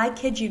 Yeah. I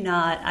kid you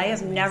not. I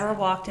have never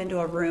walked into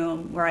a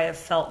room where I have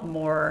felt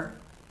more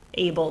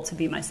able to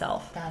be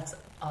myself. That's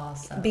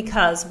awesome.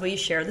 Because we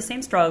share the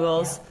same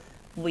struggles.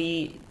 Yeah.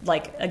 We,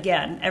 like,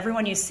 again,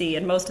 everyone you see,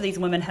 and most of these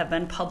women have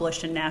been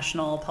published in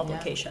national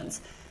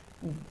publications.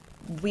 Yeah.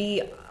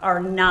 We are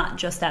not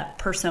just that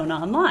persona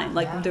online.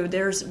 Like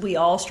we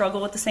all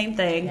struggle with the same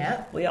thing.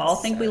 Yep. We all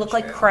think we look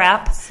like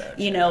crap.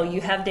 You know,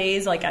 you have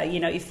days like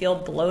you feel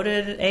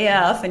bloated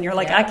AF, and you're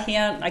like, I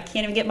can't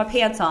even get my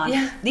pants on.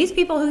 Yeah. These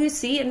people who you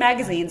see in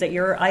magazines that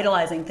you're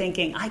idolizing,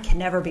 thinking I can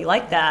never be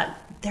like that.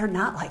 They're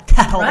not like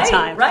that all the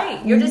time.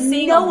 Right. You're just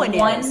seeing one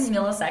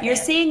millisecond. You're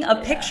seeing a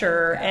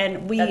picture,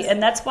 and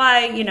that's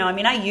why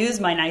I use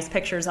my nice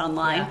pictures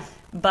online. Yeah.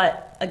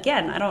 But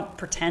again, I don't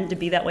pretend to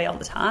be that way all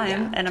the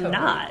time, and I'm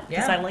not,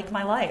 because I like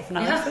my life and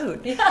I like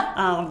food.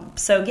 Yeah.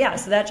 So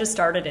that just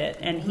started it,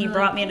 and he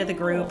brought me into the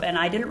group, and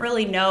I didn't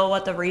really know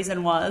what the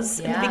reason was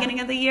in the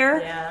beginning of the year.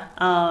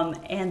 Yeah.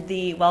 And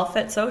the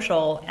WellFit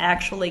Social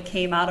actually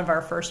came out of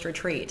our first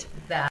retreat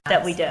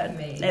that we did.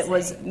 Amazing. It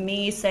was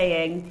me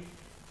saying,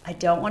 I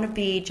don't want to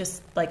be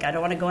just like, I don't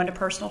want to go into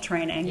personal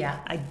training. Yeah.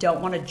 I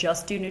don't want to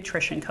just do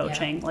nutrition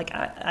coaching. Yeah. Like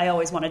I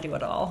always want to do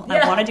it all.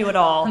 Yeah. I want to do it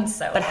all.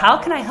 But how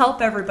can I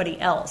help everybody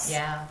else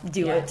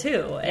do it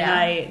too?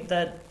 And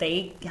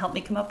they helped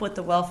me come up with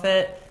the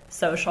WellFit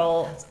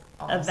Social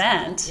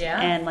event.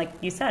 Yeah. And like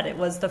you said, it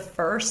was the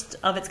first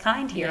of its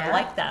kind here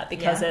like that,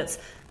 because it's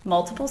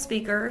multiple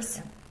speakers,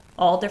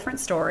 all different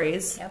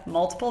stories,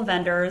 multiple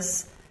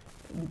vendors.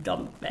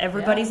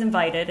 Everybody's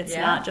invited. It's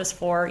not just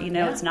for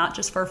it's not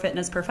just for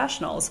fitness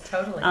professionals.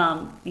 Totally.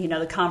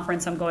 The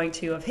conference I'm going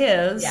to of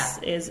his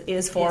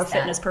is for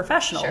fitness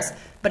professionals. Sure.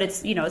 But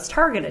it's it's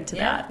targeted to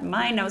that.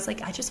 Mine, I was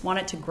like, I just want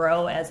it to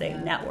grow as a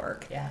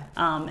network. Yeah.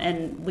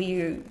 And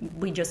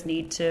we just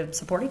need to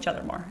support each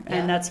other more. Yeah.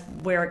 And that's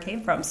where it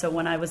came from. So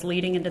when I was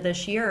leading into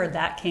this year,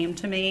 that came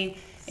to me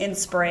in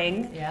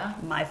spring. Yeah.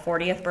 My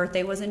 40th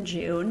birthday was in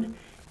June.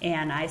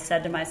 And I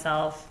said to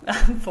myself,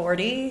 I'm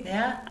 40.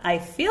 Yeah. I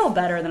feel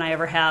better than I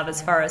ever have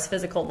as far as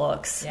physical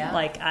looks. Yeah.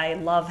 Like, I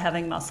love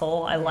having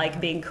muscle. I like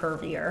being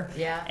curvier.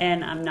 Yeah.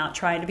 And I'm not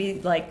trying to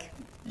be like,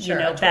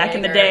 back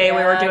in the day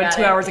we were doing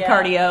 2 hours of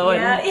cardio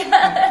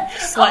and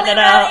sweating it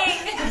out.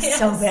 It's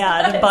so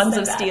bad. Buns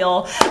of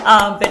Steel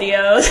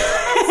videos.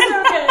 It's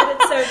so good.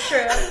 It's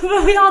so true.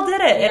 But we all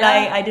did it. And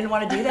I didn't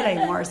want to do that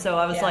anymore. So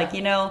I was like,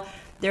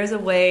 there's a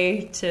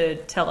way to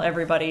tell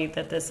everybody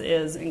that this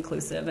is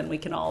inclusive and we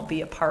can all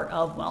be a part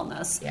of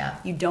wellness. Yeah.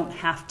 You don't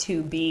have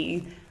to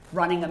be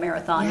running a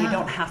marathon. Yeah. You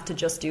don't have to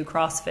just do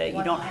CrossFit. 100%.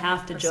 You don't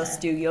have to just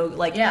do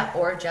yoga.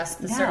 Or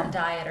just the certain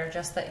diet, or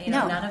just the,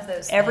 none of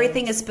those things.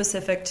 Everything is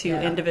specific to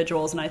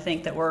individuals, and I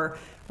think that we're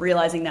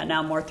realizing that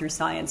now more through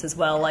science as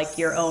well, like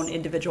your own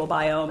individual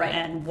biome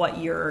and what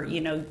your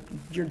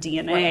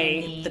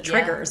DNA, the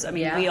triggers. I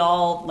mean, we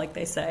all, like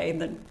they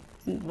say,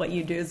 what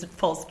you do is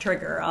pulls the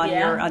trigger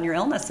on your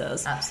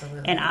illnesses.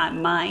 Absolutely.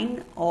 And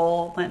mine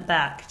all went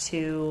back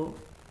to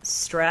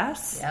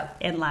stress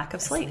and lack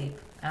of sleep.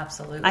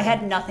 Absolutely. I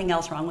had nothing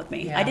else wrong with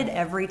me. Yeah. I did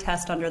every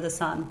test under the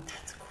sun.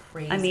 That's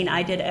crazy. I mean,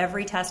 I did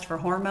every test for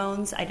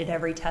hormones. I did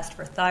every test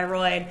for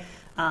thyroid.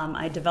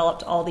 I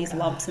developed all these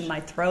lumps in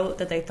my throat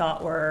that they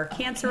thought were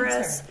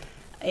cancerous. Cancer.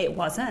 It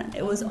wasn't.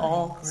 It was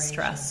all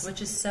stress.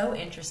 Which is so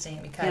interesting,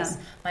 because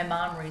my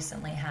mom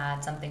recently had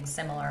something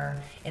similar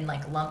in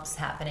like lumps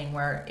happening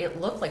where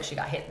it looked like she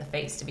got hit in the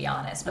face, to be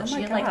honest. But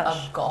she had like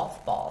a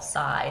golf ball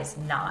size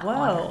knot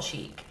on her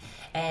cheek.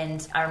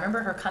 And I remember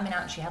her coming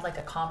out and she had like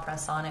a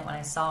compress on it when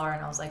I saw her,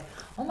 and I was like,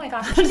 oh my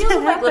gosh, she deals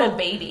with like little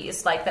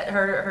babies. Like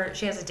that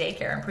she has a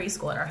daycare and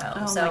preschool in her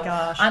home. Oh my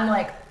gosh. I'm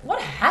like,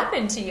 what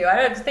happened to you?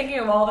 I was thinking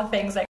of all the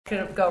things that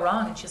could go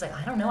wrong, and she's like,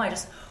 I don't know, I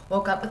just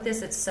woke up with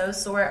this. It's so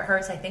sore, it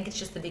hurts. I think it's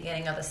just the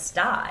beginning of a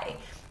sty.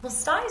 Well,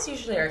 styes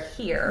usually are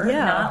here,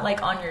 not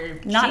like on your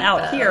cheekbone. Not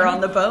out here on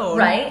the bone.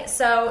 Right?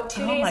 So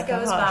 2 days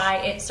goes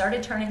by, it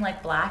started turning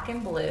like black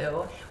and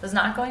blue, was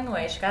not going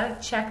away. She got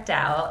it checked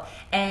out,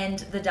 and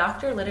the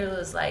doctor literally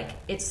was like,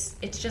 it's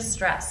just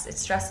stress.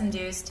 It's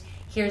stress-induced.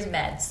 Here's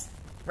meds.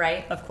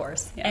 Right? Of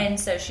course. Yeah. And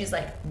so she's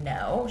like,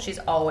 no. She's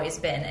always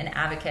been an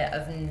advocate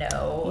of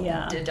no,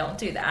 don't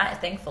do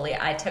that. Thankfully,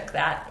 I took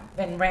that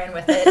and ran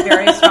with it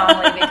very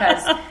strongly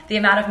because the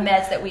amount of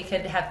meds that we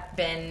could have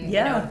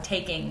been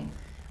taking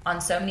on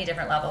so many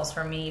different levels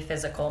for me,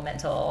 physical,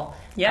 mental.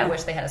 I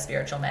wish they had a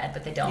spiritual med,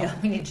 but they don't.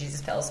 We need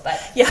Jesus pills,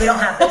 but we don't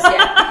have those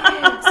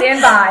yet.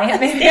 Stand by.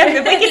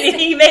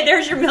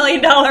 There's your $1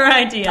 million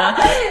idea.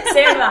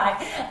 Stand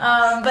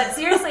by. But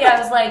seriously, I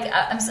was like,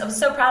 I was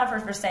so proud of her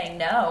for saying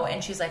no,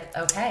 and she's like,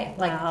 okay,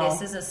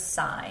 this is a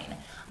sign.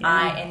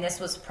 And this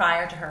was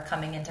prior to her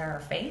coming into her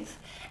faith,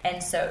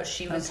 and so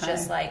she was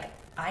just like,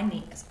 I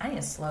need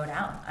to slow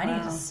down. I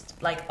need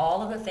to,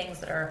 all of the things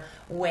that are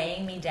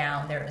weighing me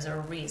down, there is a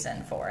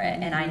reason for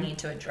it, and I need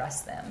to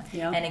address them.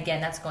 And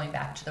again, that's going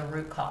back to the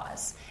root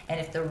cause. And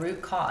if the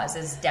root cause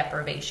is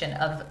deprivation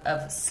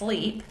of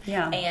sleep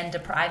and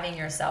depriving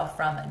yourself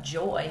from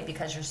joy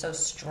because you're so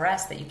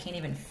stressed that you can't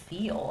even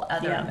feel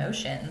other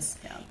emotions,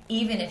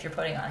 even if you're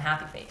putting on a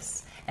happy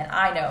face. And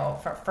I know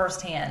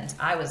firsthand,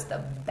 I was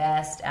the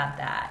best at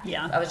that.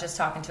 I was just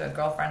talking to a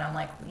girlfriend. I'm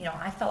like,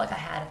 I felt like I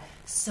had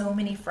so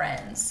many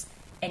friends,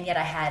 and yet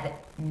I had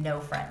no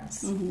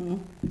friends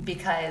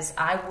because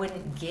I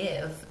wouldn't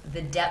give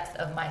the depth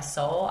of my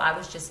soul. I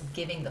was just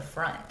giving the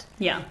front.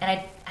 And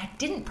I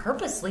didn't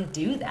purposely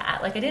do that.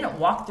 Like, I didn't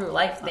walk through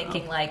life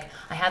thinking like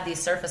I have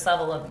these surface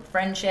level of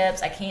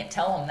friendships. I can't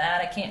tell them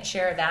that. I can't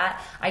share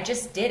that. I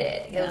just did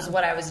it. It was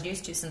what I was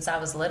used to since I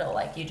was little.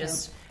 Like, you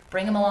just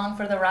bring them along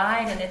for the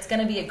ride, and it's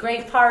going to be a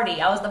great party.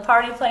 I was the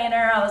party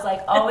planner. I was like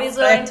always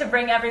willing to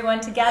bring everyone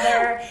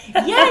together. You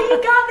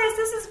got this.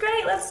 This is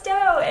great. Let's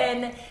go.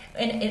 And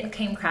it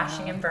came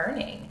crashing and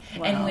burning.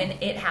 And when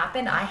it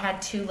happened, I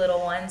had 2 little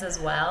ones as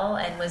well,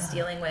 and was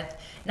dealing with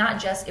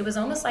it was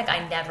almost like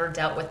I never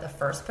dealt with the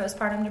first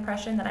postpartum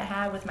depression that I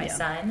had with my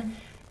son.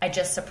 I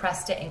just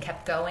suppressed it and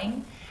kept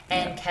going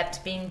and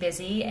kept being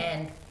busy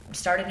and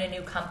started a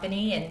new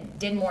company and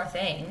did more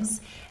things.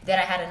 Then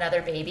I had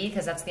another baby,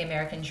 because that's the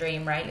American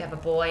dream, right? You have a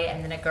boy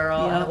and then a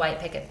girl and the white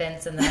picket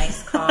fence and the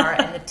nice car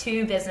and the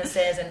 2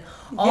 businesses and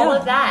all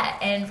of that.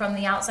 And from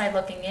the outside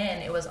looking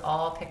in, it was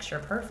all picture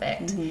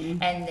perfect.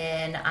 And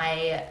then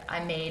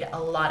I made a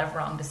lot of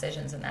wrong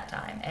decisions in that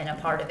time. And a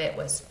part of it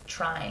was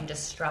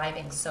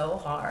striving so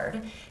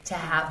hard to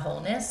have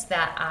wholeness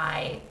that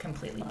I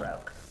completely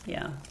broke.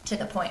 To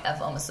the point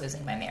of almost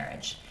losing my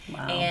marriage.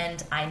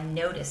 And I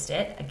noticed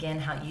it, again,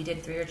 how you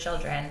did through your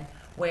children,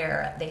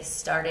 where they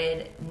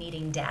started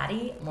needing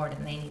daddy more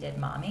than they needed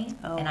mommy.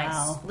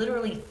 I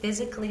literally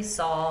physically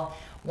saw,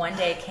 one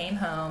day came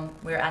home,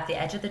 we were at the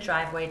edge of the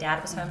driveway,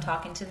 Dad was home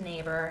talking to the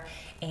neighbor,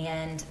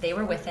 and they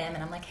were with him,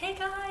 and I'm like, hey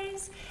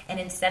guys, and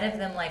instead of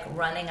them like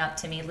running up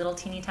to me, little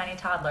teeny tiny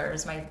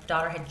toddlers, my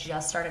daughter had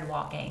just started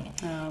walking,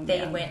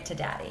 they went to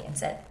daddy and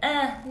said,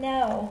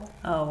 no.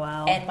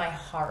 And my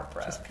heart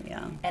broke.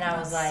 And I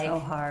was like, so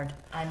hard.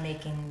 I'm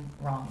making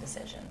wrong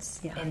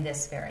decisions in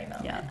this very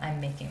moment.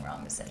 I'm making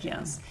wrong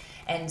decisions.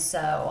 And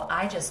so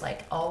I just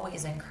like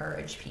always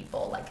encourage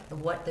people, like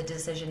what the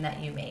decision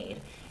that you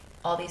made,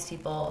 all these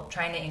people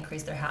trying to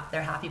increase their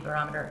happy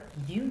barometer,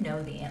 you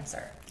know the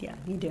answer.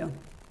 You do.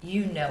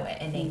 You know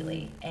it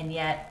innately, and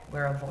yet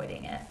we're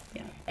avoiding it.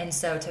 And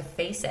so to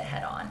face it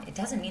head on, it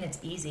doesn't mean it's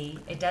easy.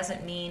 It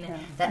doesn't mean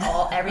that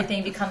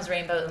everything becomes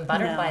rainbows and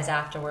butterflies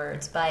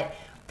afterwards, but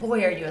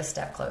boy, are you a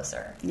step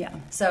closer.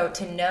 So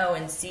to know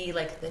and see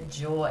like the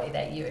joy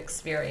that you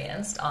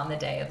experienced on the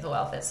day of the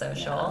WellFit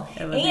Social,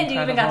 and incredible.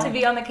 You even got to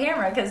be on the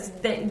camera because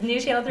the new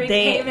Channel 3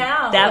 came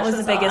out. That was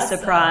the biggest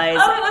surprise.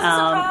 Oh, it was a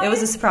surprise? It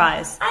was a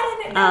surprise. I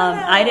didn't know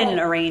that. I didn't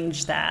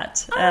arrange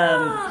that.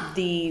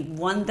 The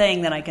one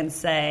thing that I can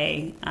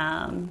say,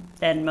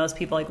 and most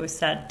people, like we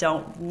said,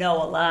 don't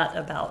know a lot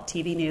about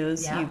TV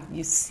news.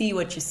 You see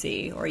what you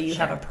see, or you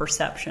have a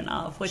perception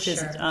of, which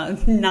is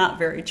not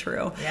very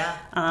true.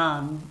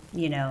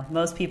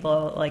 Most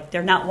people, like,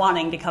 they're not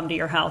wanting to come to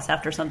your house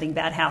after something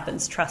bad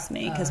happens, trust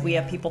me, because we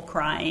have people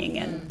crying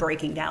and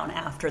breaking down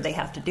after they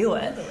have to do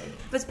it.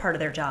 But it's part of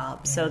their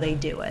job, so they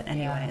do it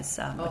anyways,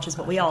 which is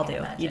what we all do.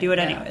 Imagine. You do it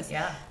anyways.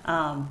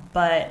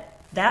 But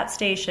that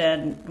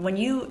station,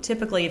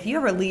 if you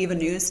ever leave a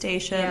news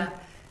station,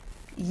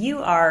 you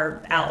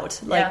are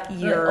out. Like,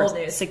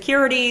 your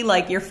security,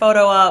 like your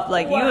photo up,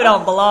 like you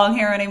don't belong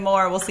here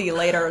anymore. We'll see you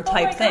later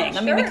type thing.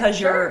 I mean, because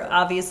you're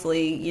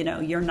obviously,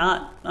 you're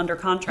not under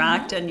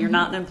contract and you're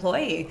not an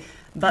employee.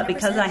 But 100%.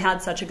 Because I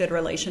had such a good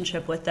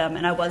relationship with them,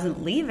 and I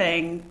wasn't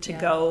leaving to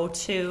go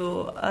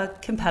to a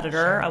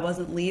competitor, I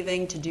wasn't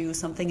leaving to do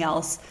something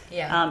else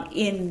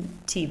in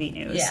TV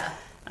news.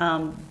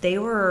 They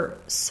were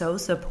so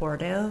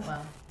supportive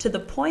to the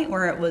point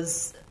where it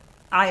was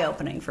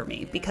eye-opening for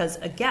me, because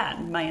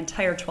again, my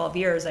entire 12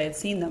 years I had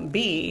seen them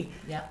be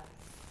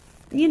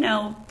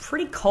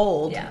pretty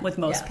cold with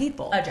most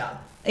people. A job.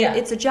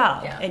 It's a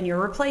job, and you're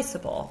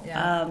replaceable.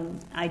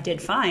 I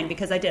did fine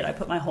because I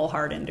put my whole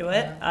heart into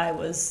it. I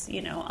was,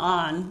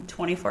 on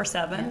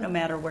 24/7, no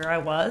matter where I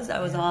was. I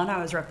was on,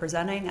 I was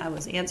representing, I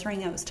was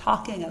answering, I was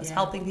talking, I was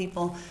helping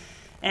people.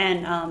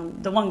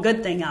 And the one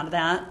good thing out of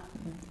that,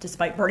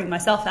 despite burning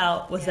myself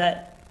out, was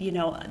that,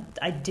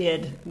 I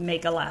did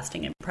make a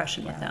lasting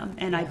impression with them.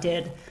 And I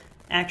did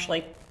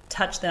actually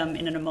touch them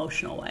in an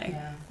emotional way,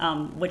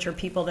 which are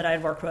people that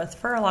I'd worked with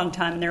for a long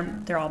time,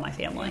 and they're all my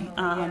family.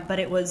 But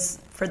it was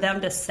for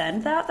them to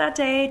send that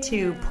day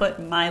to put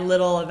my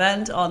little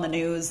event on the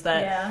news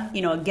that,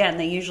 again,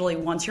 they usually,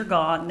 once you're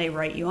gone, they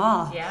write you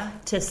off.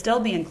 To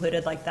still be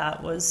included like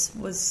that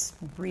was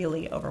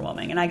really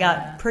overwhelming. And I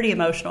got pretty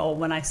emotional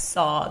when I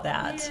saw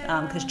that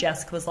because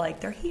Jessica was like,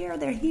 they're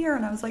here.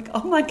 And I was like,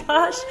 oh my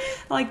gosh,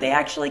 like they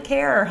actually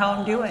care how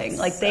I'm doing.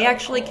 Like they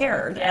actually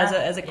cared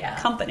as a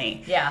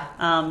company.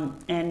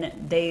 And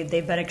they've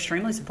been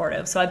extremely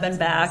supportive. So I've been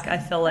back. I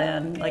fill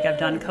in, like I've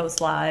done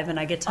Coast Live, and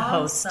I get to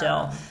host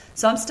still.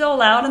 So I'm still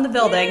allowed in the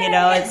building.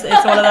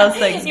 It's one of those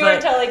things. You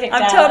weren't totally kicked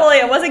out.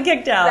 I wasn't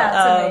kicked out.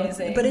 That's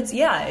amazing. But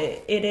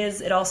it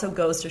is. It also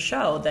goes to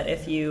show that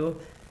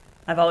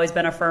I've always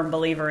been a firm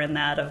believer in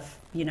that of,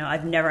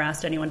 I've never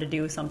asked anyone to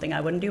do something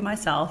I wouldn't do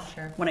myself.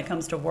 When it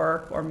comes to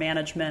work or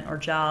management or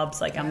jobs.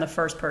 Like I'm the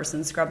first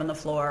person scrubbing the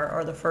floor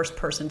or the first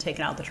person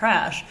taking out the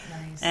trash.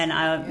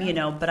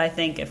 And but I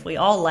think if we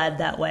all led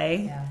that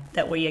way,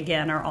 that we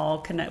again are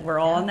all we're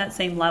all on that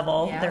same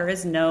level. There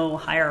is no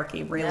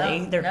hierarchy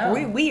really.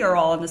 We are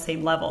all on the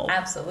same level.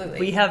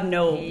 Absolutely. We have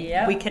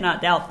we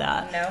cannot doubt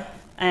that. No.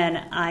 And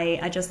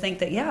I just think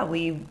that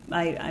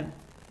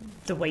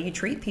the way you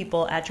treat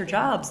people at your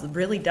jobs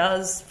really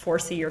does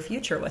foresee your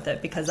future with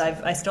it, because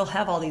I still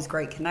have all these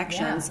great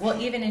connections.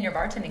 Well, even in your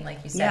bartending,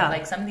 like you said,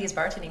 like some of these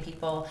bartending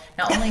people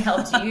not only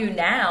helped you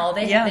now,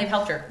 they've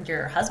helped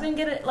your husband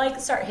get it, like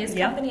start his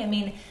company. I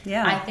mean,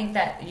 I think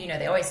that,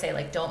 they always say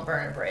like, don't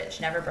burn a bridge,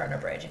 never burn a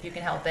bridge. If you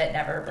can help it,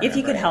 never burn a bridge. If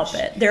you can help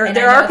it.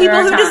 There are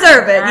people who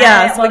deserve it.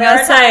 Yes. Well,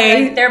 they're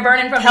say, like, they're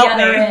burning from the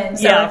other end.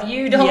 So if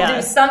you don't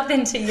do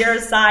something to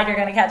your side, you're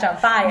going to catch on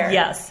fire.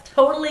 Yes.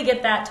 Totally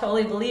get that,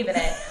 totally believe in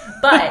it.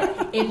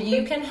 But if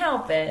you can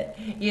help it,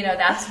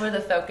 that's where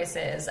the focus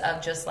is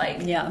of just like,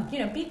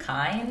 be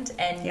kind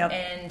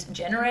and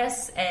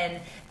generous. And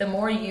the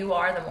more you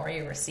are, the more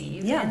you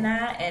receive in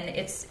that. And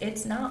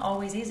it's not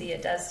always easy.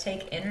 It does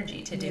take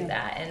energy to do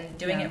that. And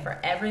doing it for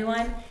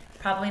everyone,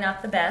 probably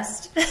not the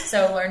best.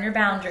 So learn your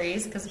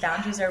boundaries, because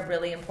boundaries are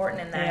really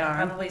important in that.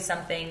 And probably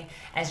something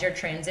as you're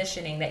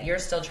transitioning that you're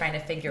still trying to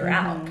figure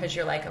out, because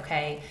you're like,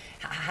 okay,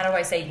 how do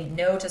I say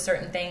no to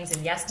certain things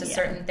and yes to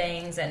certain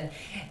things? And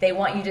they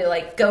want you to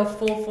like go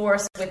full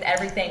force with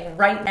everything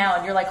right now.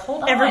 And you're like,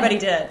 hold on. Everybody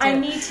did. I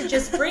need to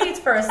just breathe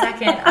for a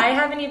second. I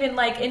haven't even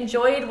like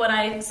enjoyed what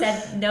I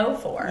said no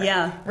for.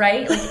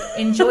 Right? Like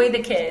enjoy the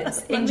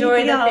kids.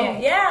 Enjoy the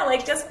thing.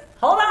 Like just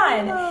hold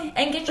on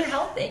and get your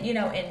health,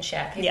 in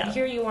check.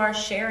 Here you are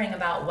sharing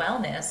about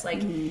wellness.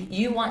 Like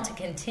you want to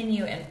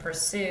continue and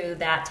pursue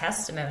that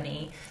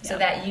testimony so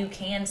that you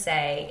can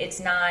say it's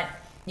not,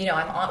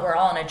 we're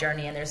all on a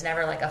journey, and there's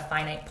never like a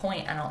finite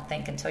point, I don't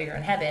think, until you're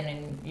in heaven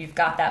and you've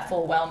got that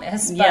full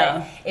wellness.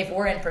 But if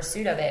we're in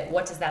pursuit of it,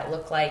 what does that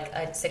look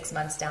like 6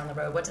 months down the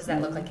road? What does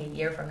that look like a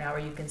year from now, where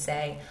you can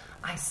say,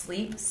 I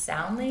sleep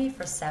soundly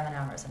for 7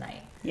 hours a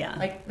night?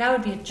 Like that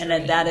would be a dream.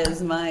 And that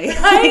is my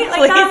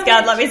please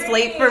God, let me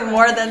sleep for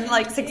more than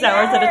like 6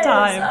 hours at a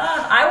time.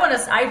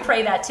 I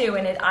pray that too.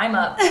 And I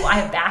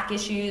have back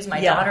issues. My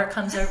daughter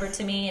comes over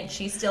to me and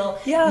she still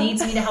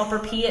needs me to help her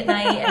pee at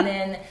night. And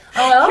then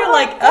you're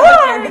like,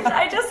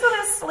 I just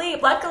want to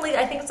sleep. Luckily,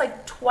 I think it's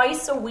like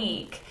twice a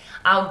week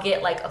I'll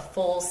get like a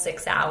full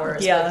 6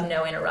 hours with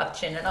no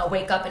interruption, and I'll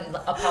wake up and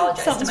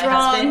apologize to my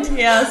husband.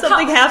 Yeah,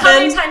 something happened. How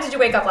many times did you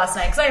wake up last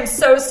night? Because I am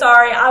so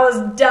sorry. I was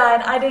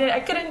done. I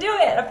couldn't do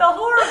it. I felt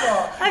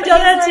horrible. I've done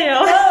that too.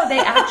 No, they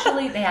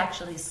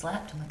actually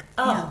slept. I'm like,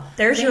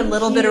 there's your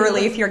little bit of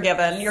relief you're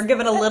given. You're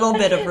given a little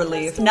bit of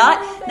relief, not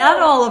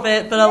all of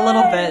it, but a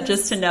little bit,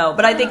 just to know.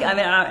 But I think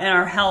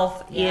our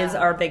health is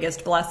our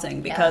biggest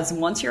blessing, because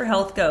once your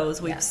health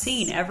goes, we've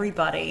seen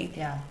everybody.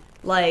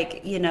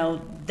 Like,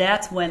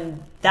 that's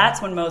when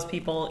most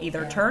people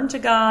either turn to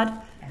God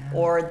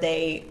or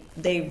they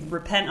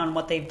repent on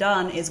what they've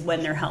done, is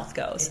when their health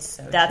goes.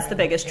 That's the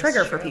biggest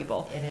trigger for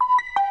people.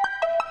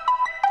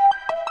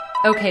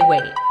 Okay,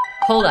 wait.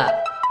 Hold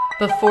up.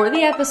 Before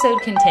the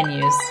episode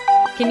continues,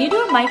 can you do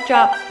a mic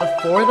drop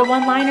before the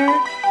one-liner?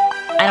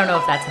 I don't know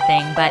if that's a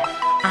thing, but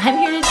I'm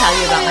here to tell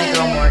you about my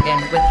girl Morgan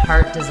with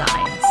Heart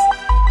Designs.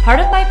 Part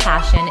of my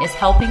passion is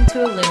helping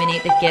to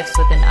illuminate the gifts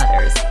within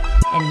others.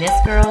 And this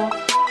girl,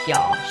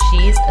 y'all,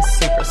 she's a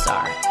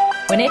superstar.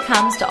 When it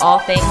comes to all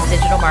things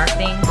digital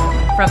marketing,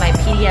 from my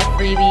PDF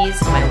freebies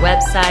to my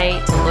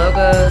website to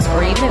logos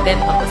or even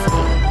event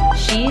publicity,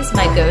 she's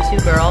my go-to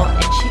girl,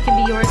 and she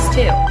can be yours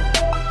too.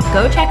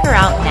 Go check her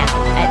out now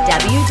at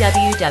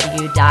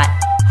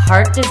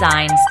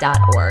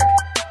www.heartdesigns.org.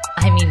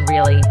 I mean,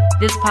 really,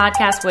 this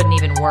podcast wouldn't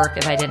even work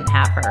if I didn't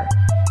have her.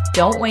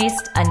 Don't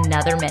waste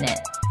another minute.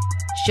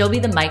 She'll be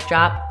the mic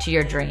drop to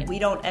your dream. We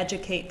don't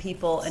educate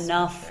people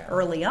enough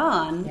early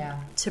on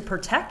to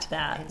protect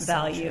that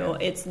value. So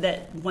it's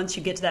that once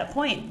you get to that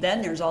point,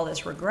 then there's all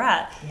this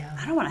regret.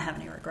 I don't want to have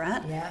any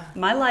regret.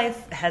 My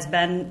life has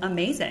been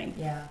amazing.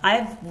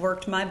 I've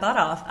worked my butt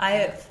off. I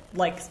have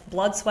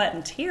blood, sweat,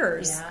 and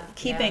tears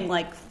keeping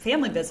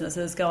family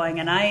businesses going,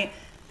 and I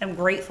am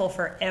grateful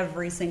for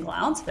every single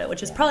ounce of it,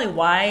 which is probably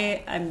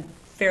why I'm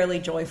fairly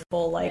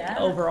joyful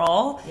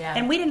overall.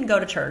 And we didn't go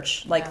to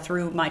church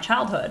through my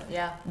childhood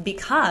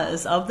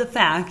because of the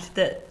fact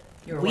that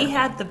we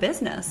had the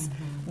business.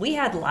 We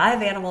had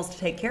live animals to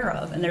take care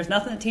of, and there's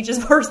nothing that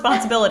teaches more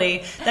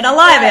responsibility than a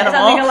live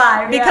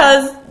animal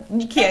because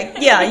you can't.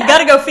 You got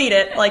to go feed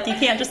it. You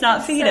can't just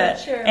not feed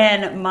it. True.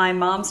 And my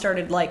mom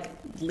started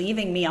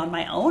leaving me on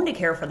my own to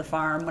care for the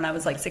farm when I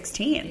was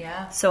 16.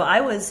 So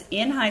I was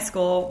in high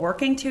school,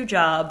 working 2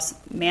 jobs,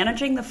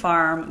 managing the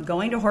farm,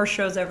 going to horse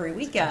shows every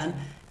weekend.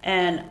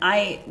 And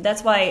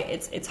that's why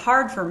it's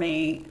hard for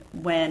me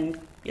when,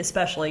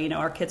 especially,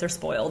 our kids are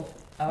spoiled.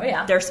 Oh,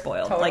 yeah. They're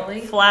spoiled. Totally.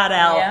 Flat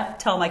out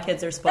tell my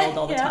kids they're spoiled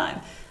all the time.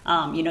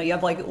 You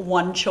have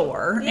one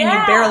chore and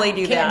you barely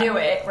do that. Can't do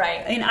it,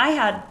 right. And I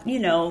had,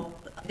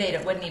 they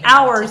wouldn't even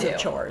hours of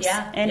chores.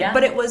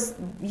 But it was,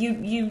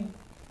 you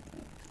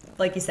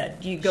like you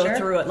said, you go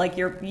through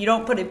it you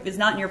don't put it. It's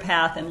not in your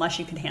path unless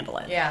you can handle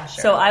it.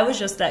 So I was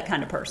just that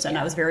kind of person.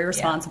 I was very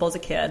responsible as a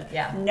kid.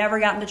 Never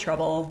got into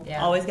trouble.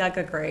 Always got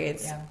good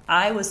grades.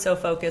 I was so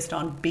focused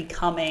on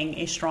becoming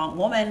a strong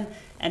woman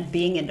and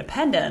being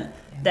independent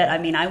that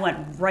I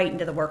went right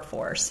into the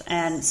workforce.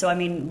 And so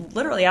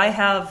literally, I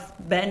have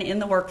been in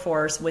the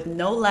workforce with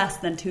no less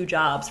than 2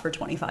 jobs for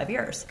 25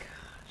 years.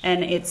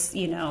 And it's,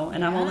 and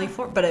I'm only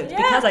 4, but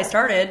because I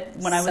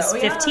started when I was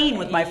 15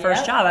 with my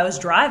first job. I was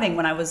driving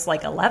when I was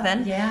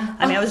 11.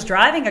 I was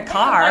driving a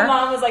car. My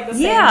mom was the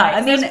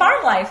same. It's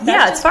farm life.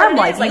 It's farm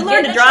life. You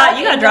learn to drive.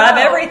 You got to drive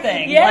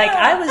everything.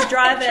 I was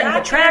driving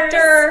the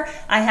tractor.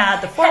 I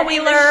had the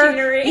 4-wheeler.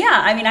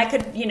 I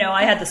could,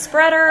 I had the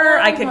spreader.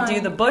 I could do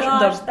the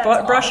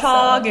brush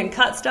hog and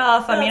cut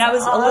stuff. I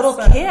was a little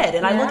kid,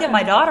 and I look at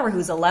my daughter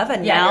who's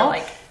 11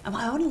 now.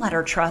 I wouldn't let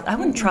her trust. I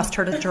wouldn't trust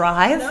her to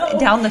drive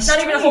down the street.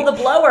 Not even hold the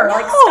blower.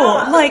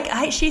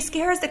 No, she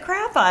scares the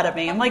crap out of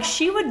me. I'm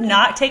she would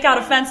not take out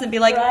a fence and be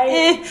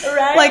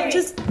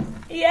just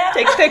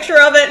take a picture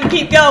of it and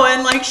keep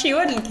going. She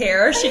wouldn't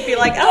care. She'd be it's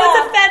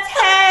a fence.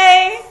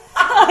 Hey.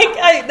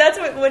 That's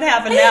what would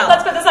happen now.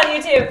 Let's put this on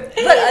YouTube.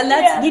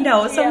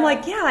 That's so I'm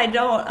I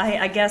don't.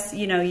 I guess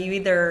you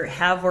either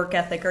have work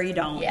ethic or you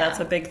don't. That's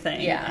a big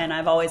thing. And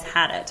I've always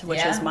had it,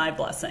 which is my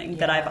blessing.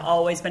 That I've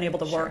always been able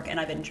to work and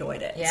I've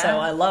enjoyed it. So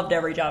I loved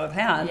every job I've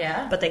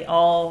had. But they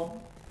all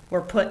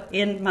were put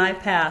in my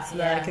path so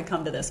that I could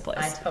come to this place.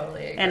 I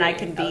totally agree. And I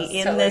can be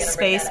in this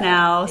space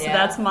now. So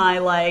that's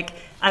my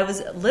I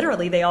was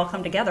literally, they all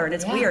come together, and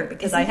it's weird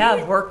because I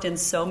have worked in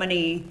so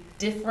many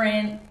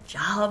different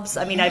jobs.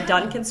 I've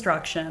done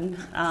construction.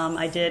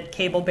 I did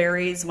cable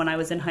berries when I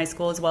was in high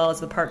school as well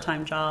as the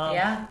part-time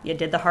job. You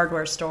did the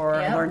hardware store.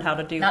 I learned how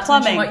to do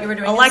plumbing, what you were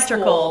doing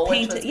electrical,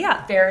 paint.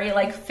 Very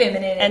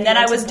feminine. And then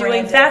I was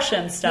doing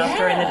fashion stuff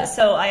during the day.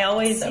 So I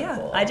always,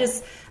 cool.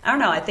 I don't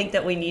know. I think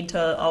that we need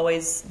to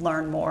always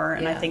learn more,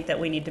 and I think that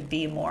we need to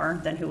be more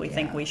than who we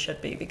think we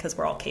should be because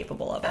we're all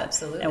capable of it.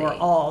 Absolutely. And we're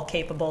all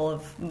capable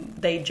of,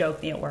 they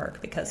joke me at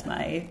work because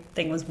my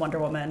thing was Wonder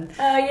Woman.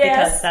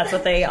 Because that's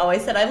what they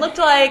always said I looked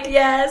like.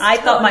 I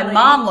thought my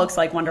mom looks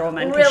like Wonder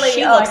Woman because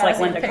she looks like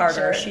Linda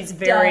Carter. She's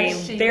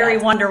very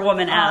Wonder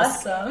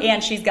Woman-esque. Awesome.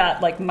 And she's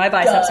got, my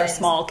biceps are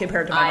small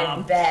compared to my mom.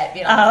 I bet.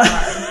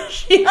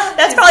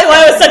 That's probably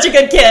why I was such a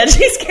good kid.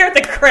 She scared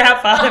the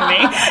crap out of me.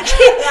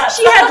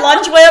 She had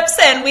lunch whips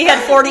and we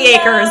had 40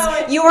 acres.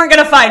 You weren't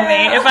going to find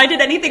me. If I did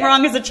anything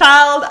wrong as a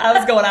child, I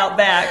was going out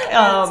back.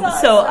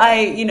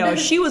 So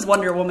she was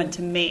Wonder Woman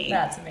to me.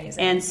 That's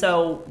amazing. And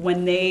so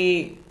when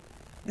they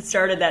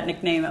started that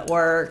nickname at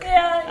work,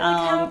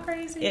 how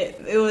crazy.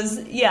 It was,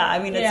 you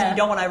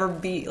don't want to ever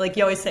be,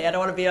 you always say, I don't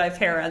want to be my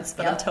parents,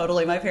 but I'm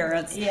totally my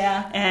parents.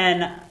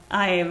 And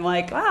I'm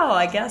wow,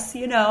 I guess,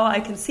 I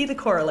can see the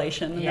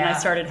correlation. And then I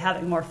started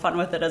having more fun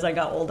with it as I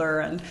got older.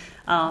 And,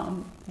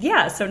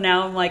 so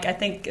now I'm I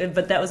think,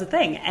 but that was the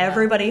thing.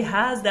 Everybody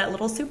has that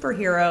little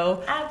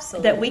superhero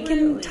that we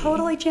can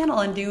totally channel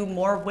and do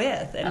more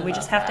with. And we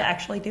just have to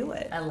actually do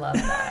it. I love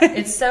that.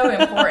 It's so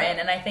important.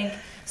 And I think,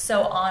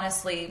 so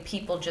honestly,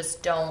 people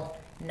just don't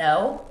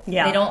know.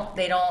 They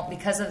don't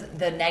because of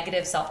the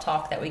negative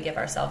self-talk that we give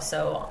ourselves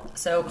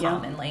so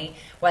commonly,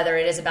 whether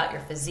it is about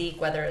your physique,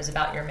 whether it is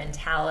about your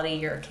mentality,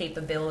 your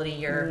capability,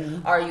 your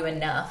are you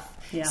enough?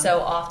 Yeah. So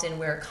often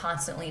we're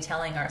constantly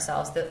telling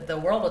ourselves that the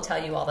world will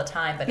tell you all the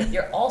time, but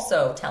you're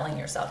also telling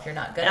yourself you're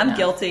not good enough. I'm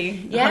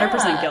guilty. Yeah.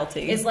 100%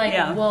 guilty. It's like,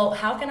 well,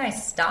 how can I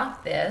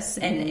stop this?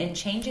 And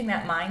changing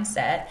that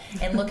mindset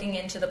and looking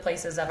into the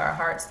places of our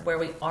hearts where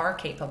we are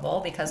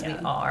capable, because we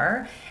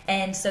are.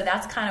 And so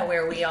that's kind of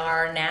where we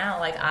are now.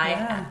 Like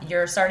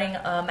you're starting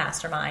a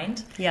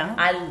mastermind. Yeah.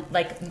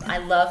 I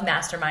love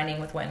masterminding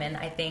with women,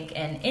 I think,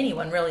 and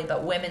anyone really,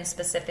 but women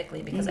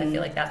specifically, because I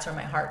feel like that's where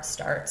my heart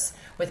starts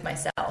with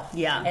myself.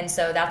 Yeah. And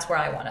so that's where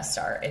I want to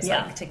start, is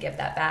like to give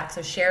that back.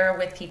 So share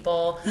with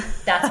people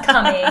that's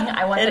coming.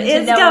 I want them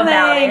to know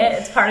about it.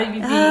 It's part of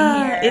you being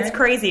here. It's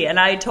crazy. And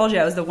I told you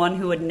I was the one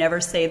who would never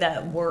say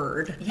that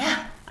word.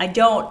 Yeah. I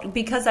don't,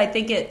 because I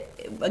think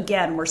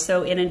again, we're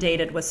so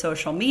inundated with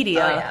social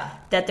media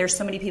that there's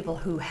so many people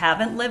who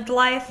haven't lived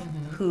life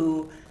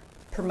who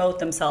promote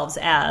themselves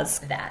as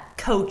that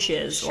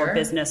coaches or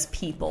business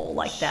people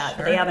like that.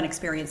 But they haven't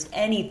experienced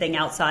anything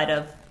outside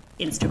of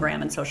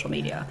Instagram and social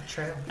media.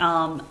 True.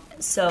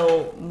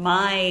 So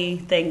my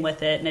thing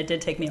with it, and it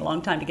did take me a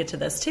long time to get to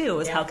this too,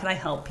 is how can I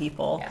help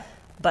people,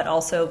 but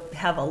also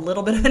have a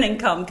little bit of an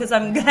income, because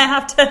I'm going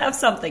to have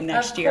something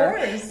next year.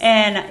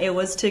 And it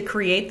was to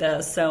create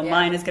this. So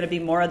mine is going to be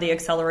more of the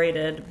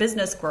accelerated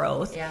business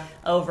growth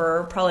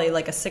over probably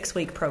like a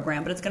 6-week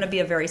program, but it's going to be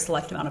a very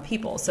select amount of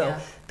people. So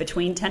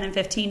between 10 and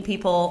 15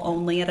 people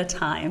only at a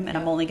time. And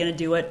I'm only going to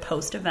do it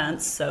post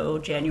events. So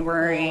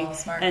January.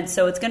 And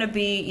so it's going to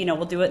be,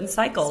 we'll do it in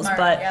cycles,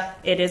 but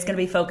it is going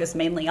to be focused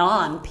mainly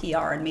on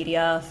PR and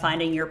media,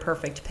 finding your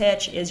perfect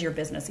pitch. Is your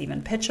business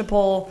even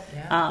pitchable?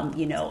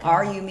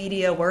 Are you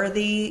media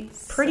worthy?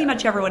 Pretty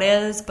much everyone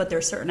is, but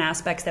there's certain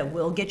aspects that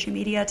will get you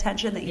media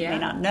attention that you may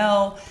not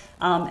know.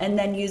 And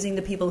then using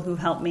the people who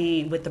help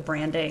me with the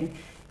branding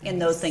and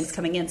those things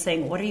coming in,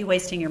 saying, what are you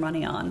wasting your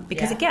money on?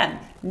 Because again,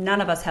 none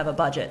of us have a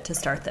budget to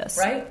start this.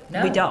 Right?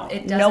 No, we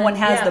don't. No one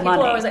has the money.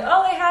 People are always like,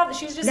 oh, they have.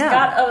 She's just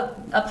got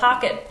a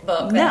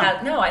pocketbook that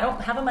has. No, I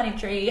don't have a money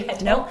tree. I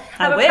don't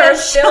have a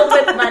purse filled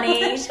with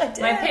money.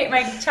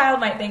 My child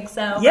might think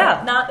so. Yeah,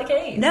 but not the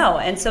case. No,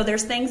 and so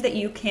there's things that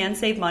you can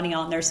save money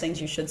on. There's things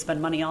you should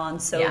spend money on.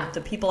 So the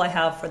people I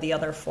have for the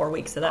other 4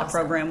 weeks of that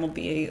program will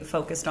be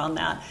focused on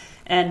that.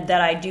 And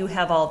that I do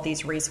have all of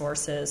these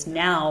resources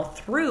now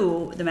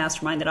through the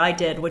mastermind that I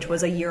did, which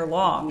was a year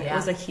long. It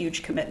was a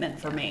huge commitment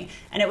for me.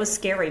 And it was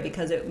scary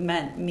because it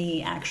meant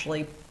me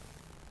actually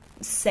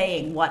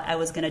saying what I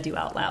was going to do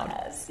out loud,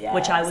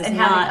 which I was and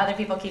not. Having other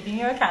people keeping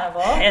you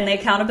accountable. And the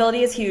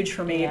accountability is huge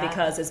for me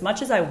because as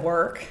much as I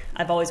work,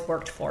 I've always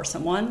worked for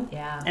someone,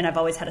 and I've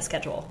always had a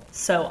schedule.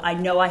 So I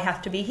know I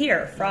have to be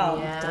here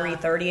from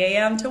 3:30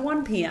 a.m. to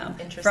 1 p.m.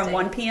 From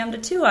 1 p.m. to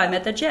 2, I'm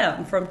at the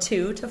gym. From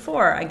 2 to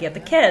 4, I get the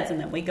kids, and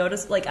then we go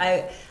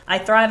to I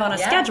thrive on a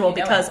schedule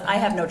because I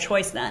have no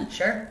choice then.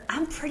 Sure.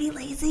 I'm pretty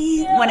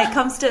lazy when it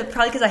comes to,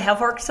 probably because I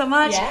have worked so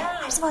much.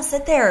 I just want to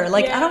sit there.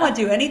 I don't want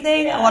to do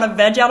anything. I want to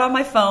veg out on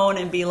my phone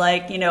and be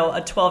like, a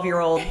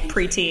 12-year-old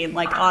preteen.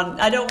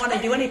 I don't want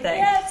to do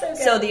anything.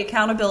 So the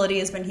accountability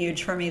has been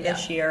huge for me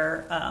this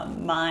year.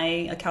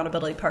 My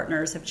accountability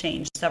partners have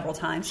changed several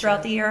times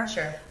throughout the year.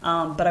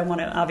 But I want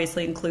to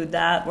obviously include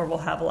that, where we'll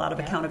have a lot of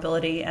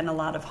accountability and a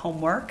lot of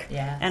homework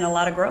and a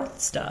lot of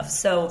growth stuff.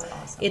 So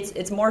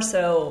it's more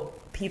so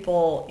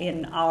people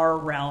in our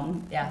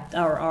realm,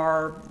 or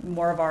our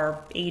more of our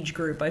age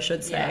group, I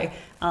should say,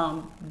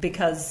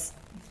 because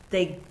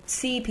they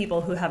see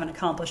people who haven't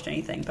accomplished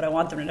anything, but I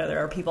want them to know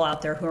there are people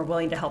out there who are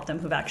willing to help them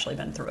who've actually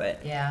been through it.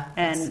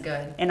 That's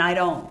good. And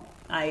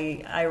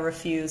I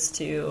refuse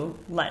to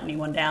let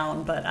anyone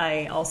down, but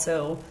I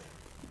also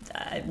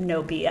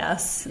no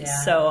BS.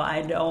 So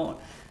I don't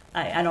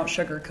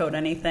sugarcoat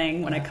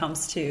anything when it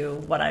comes to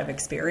what I've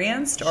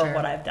experienced or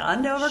what I've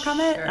done to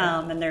overcome it.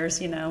 And there's,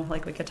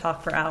 we could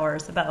talk for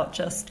hours about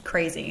just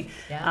crazy.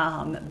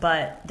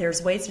 But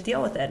there's ways to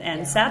deal with it.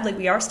 And sadly,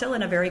 we are still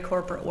in a very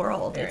corporate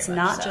world. It's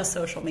not just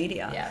social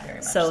media. Very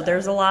much so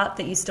there's a lot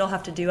that you still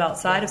have to do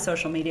outside of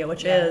social media,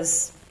 which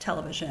is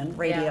television,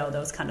 radio,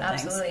 those kind of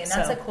things. Absolutely. And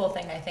that's a cool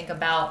thing, I think,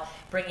 about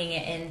bringing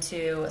it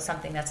into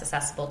something that's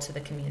accessible to the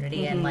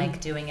community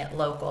and doing it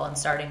local and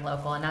starting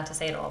local. And not to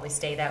say it'll always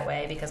stay that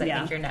way, because I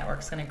think your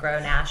network's going to grow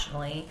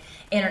nationally,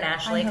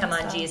 internationally. Come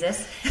on,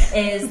 Jesus.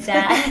 Is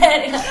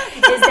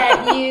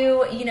that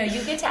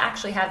you get to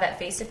actually have that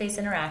face-to-face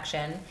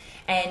interaction,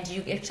 and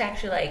you get to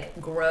actually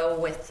grow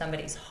with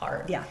somebody's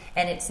heart.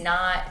 And it's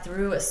not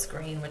through a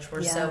screen, which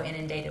we're so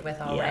inundated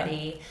with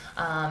already.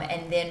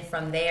 And then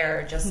from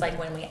there, just like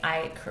when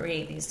I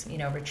create these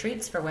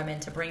retreats for women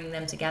to bring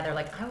them together,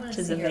 I want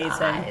to see your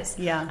eyes.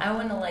 I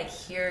want to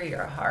hear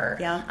your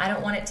heart. I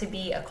don't want it to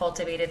be a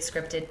cultivated,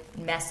 scripted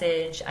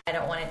message. I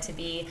don't want it to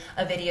be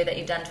a video that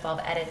you've done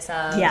 12 edits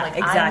of.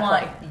 Exactly. I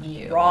want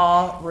you.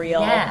 Raw,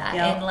 real.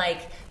 And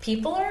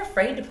people are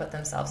afraid to put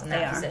themselves in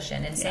that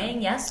position, and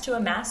saying yes to a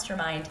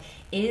mastermind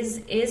is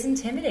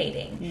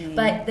intimidating.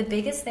 But the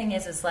biggest thing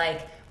is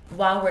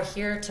while we're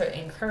here to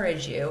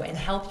encourage you and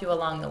help you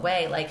along the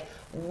way, like,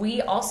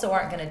 we also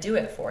aren't going to do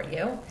it for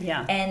you.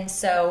 Yeah. And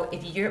so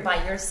if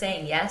you're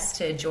saying yes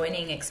to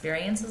joining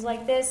experiences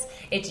like this,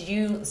 it's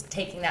you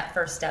taking that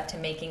first step to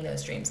making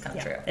those dreams come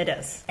true. It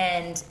is.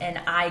 And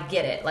I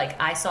get it.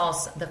 Like, I saw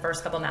the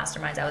first couple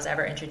masterminds I was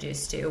ever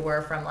introduced to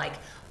were from like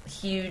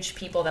huge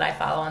people that I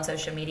follow on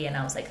social media, and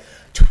I was like,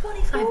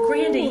 25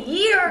 grand a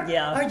year?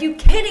 Yeah. Are you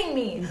kidding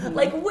me?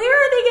 Like, where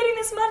are they getting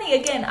this money?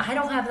 Again, I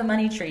don't have the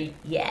money tree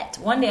yet.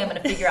 One day I'm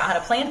going to figure out how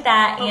to plant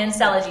that and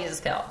sell a Jesus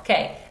pill.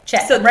 Okay,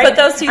 check. So put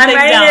those two things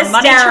down: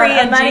 money tree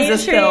and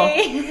Jesus pill.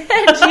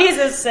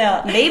 Jesus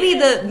pill.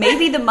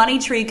 Maybe the money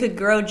tree could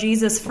grow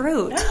Jesus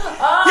fruit.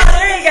 Oh,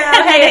 there you go.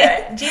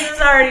 Hey,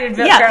 Jesus already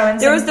growing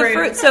there was some the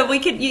fruit, so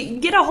you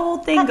get a whole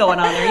thing going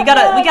on there. We got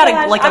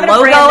a like a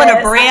logo and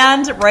a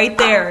brand right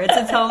there. It's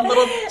its own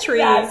little tree.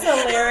 That's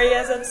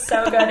hilarious. It's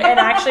so good, and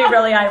actually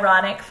really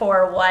ironic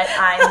for what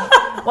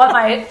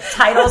my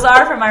titles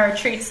are for my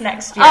retreats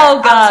next year.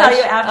 Oh gosh. I'll tell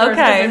you afterwards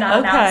because they're not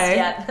announced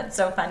yet. It's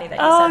so funny that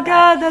you said that. Oh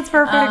God, that's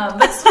perfect.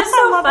 But it's just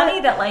so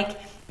funny that, like,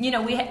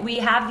 we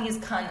have these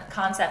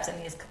concepts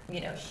and these,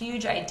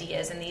 huge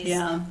ideas and these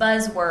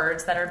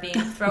buzzwords that are being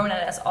thrown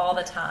at us all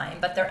the time,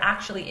 but there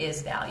actually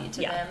is value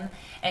to them.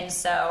 And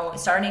so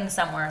starting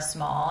somewhere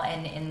small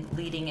and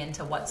leading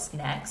into what's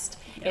next,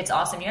 it's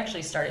awesome. You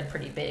actually started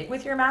pretty big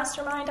with your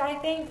mastermind, I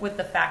think, with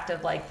the fact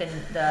of like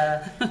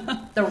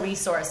the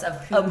resource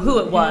of who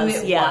it was.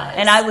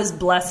 And I was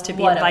blessed to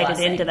be invited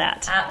into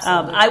that.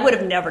 Absolutely. I would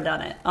have never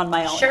done it on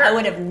my own. Sure. I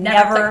would have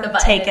never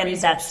taken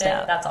that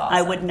step. That's awesome.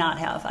 I would not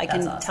have. I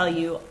can tell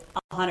you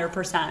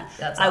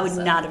 100%. I would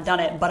not have done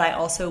it, but I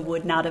also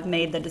would not have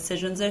made the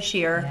decisions this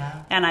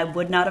year, and I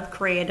would not have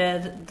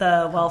created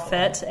the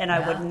WellFit, and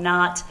I would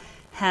not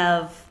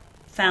have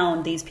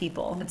found these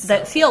people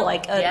that feel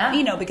like,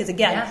 because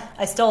again,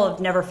 I still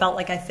have never felt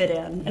like I fit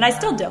in, and I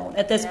still don't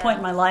at this point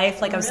in my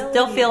life. Like, I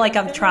still feel like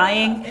I'm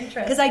trying,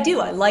 because I do.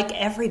 I like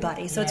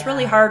everybody, so it's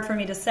really hard for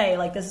me to say,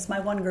 like, this is my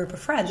one group of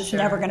friends. It's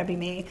never going to be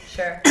me.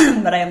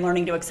 But I am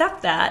learning to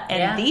accept that,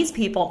 and these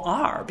people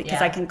are,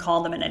 because I can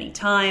call them at any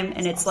time,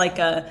 and it's like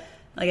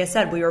I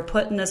said, we were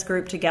put in this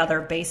group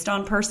together based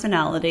on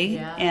personality,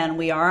 and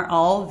we are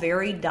all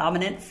very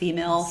dominant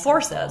female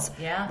forces.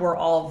 We're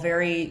all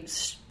very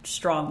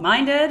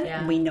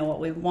strong-minded. We know what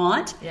we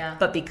want.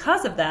 But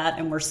because of that,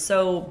 and we're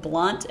so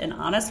blunt and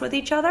honest with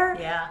each other,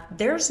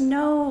 there's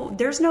no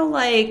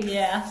like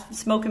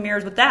smoke and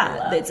mirrors with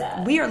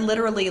that. We are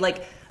literally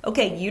like,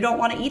 okay, you don't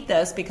want to eat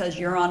this because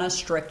you're on a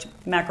strict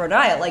macro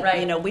diet. Like,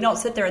 we don't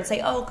sit there and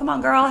say, oh, come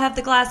on, girl, have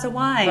the glass of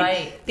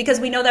wine. Because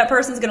we know that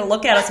person's going to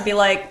look at us and be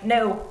like,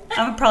 no,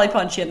 I'm going to probably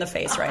punch you in the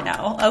face right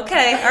now.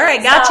 Okay, all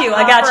right, got you.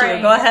 I got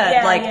you. Go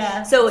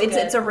ahead. So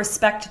it's a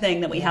respect thing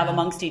that we have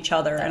amongst each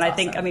other. And I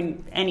think,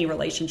 any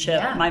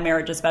relationship, my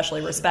marriage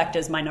especially, respect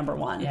is my number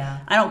one.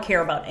 I don't care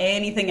about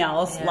anything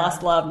else,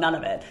 lust, love, none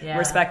of it.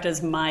 Respect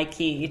is my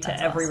key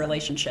to every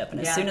relationship.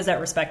 And as soon as that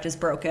respect is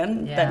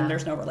broken, then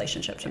there's no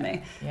relationship to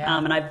me.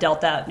 And I've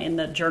dealt that in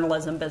the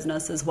journalism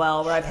business as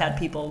well, where I've had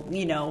people,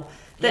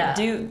 that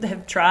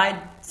have tried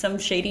some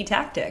shady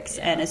tactics.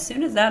 And as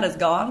soon as that is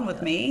gone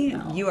with me,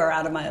 you are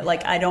out of my,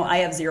 I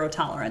have zero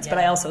tolerance, but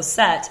I also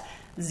set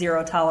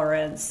zero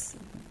tolerance,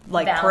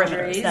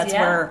 boundaries, perimeters. That's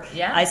where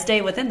I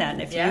stay within that.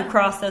 And if you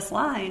cross this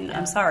line,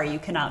 I'm sorry, you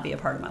cannot be a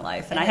part of my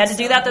life. And I had to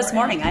do that this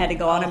morning. I had to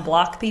go on and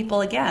block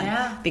people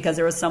again because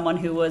there was someone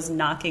who was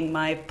knocking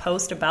my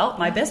post about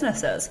my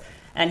businesses.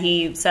 And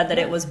he said that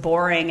it was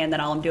boring and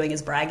that all I'm doing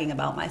is bragging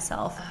about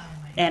myself.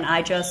 And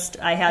I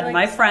had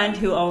my friend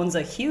who owns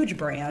a huge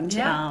brand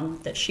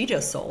that she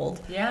just sold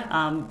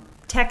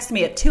text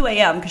me at 2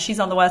 a.m. because she's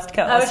on the West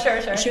Coast.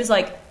 Oh, sure. She was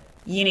like,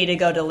 you need to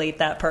go delete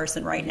that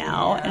person right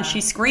now. And she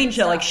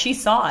screenshot, she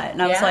saw it. And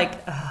I was like,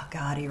 oh,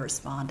 God, he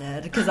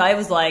responded. Because I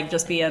was like,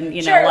 just being,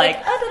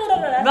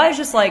 I was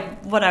just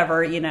like,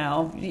 whatever,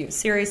 you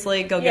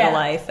seriously, go get a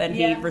life. And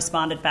he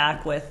responded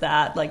back with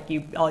that,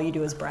 all you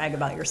do is brag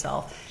about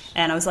yourself.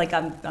 And I was like,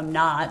 I'm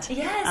not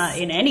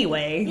in any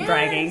way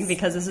bragging,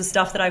 because this is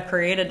stuff that I've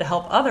created to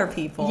help other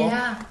people.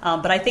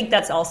 But I think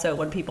that's also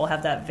when people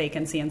have that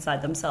vacancy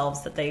inside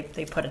themselves that they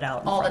put it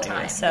out in all the front time.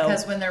 Of you. So,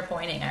 because when they're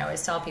pointing, I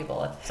always tell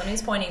people, if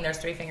somebody's pointing, there's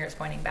 3 fingers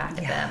pointing back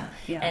at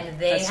them. And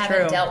they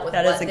haven't dealt with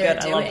what they're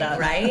doing,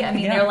 right?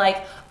 They're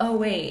like, oh,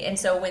 wait. And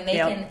so when they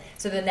can,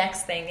 so the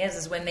next thing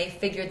is when they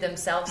figured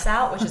themselves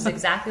out, which is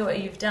exactly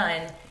what you've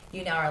done,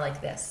 you now are like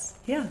this.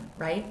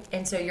 Right?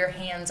 And so your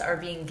hands are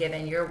being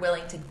given. You're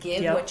willing to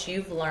give what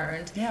you've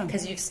learned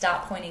because you've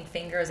stopped pointing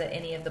fingers at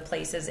any of the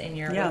places in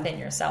within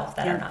yourself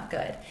that are not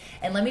good.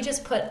 And let me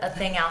just put a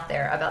thing out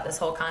there about this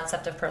whole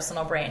concept of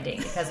personal branding,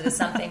 because it is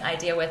something I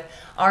deal with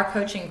our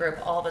coaching group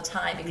all the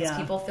time, because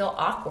people feel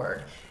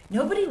awkward.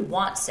 Nobody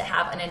wants to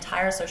have an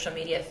entire social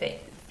media feed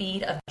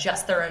feed of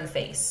just their own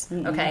face.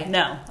 Okay.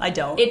 No, I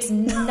don't. It's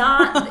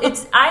not,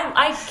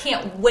 I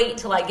can't wait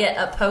till I get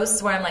a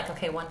post where I'm like,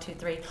 okay, 1, 2,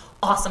 3,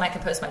 awesome, I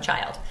can post my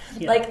child.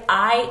 Yeah. Like,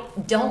 I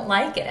don't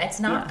like it. It's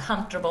not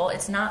comfortable.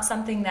 It's not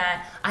something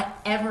that I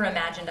ever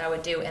imagined I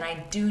would do, and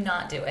I do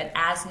not do it.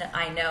 As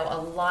I know, a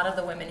lot of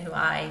the women who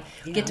I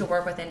get to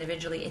work with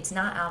individually, it's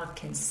not out of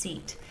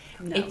conceit.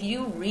 No. If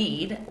you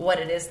read what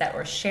it is that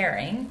we're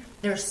sharing,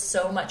 there's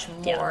so much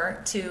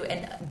more to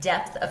and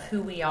depth of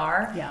who we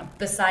are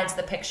besides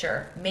the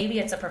picture. Maybe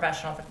it's a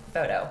professional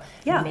photo.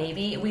 Yeah.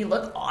 Maybe we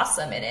look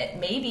awesome in it.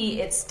 Maybe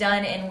it's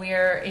done and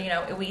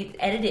we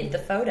edited the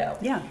photo.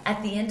 Yeah.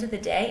 At the end of the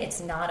day, it's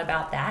not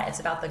about that. It's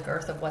about the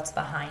girth of what's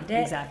behind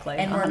it. Exactly.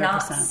 And 100%. We're not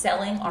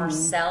selling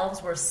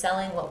ourselves. We're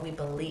selling what we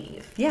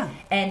believe. Yeah.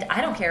 And I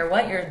don't care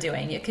what you're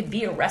doing. It could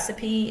be a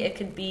recipe. It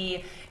could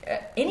be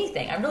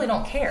anything. I really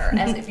don't care.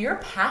 As if you're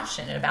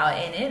passionate about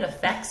it and it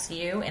affects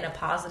you in a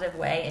positive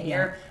way and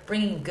you're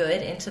bringing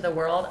good into the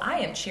world, I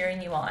am cheering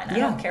you on. I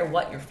don't care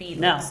what your feed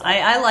looks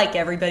like. I like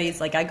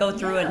everybody's, like, I go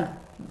through and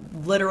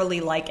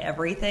literally like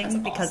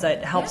everything because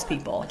it helps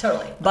people.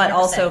 Totally. 100%. But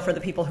also for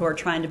the people who are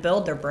trying to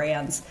build their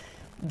brands,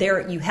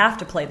 you have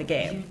to play the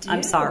game.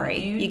 I'm sorry.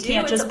 You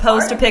can't just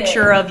post a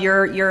picture of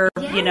your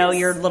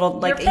your little,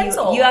 like,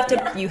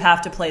 you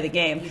have to play the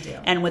game. You do.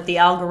 And with the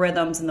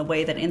algorithms and the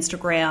way that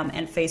Instagram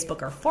and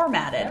Facebook are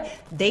formatted,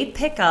 they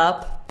pick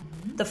up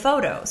the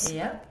photos.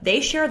 Yep.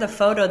 They share the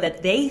photo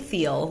that they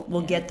feel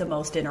will get the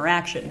most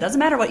interaction. It doesn't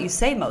matter what you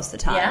say most of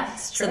the time. Yeah,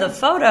 it's true. So the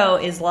photo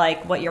is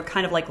like what you're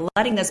kind of like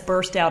letting this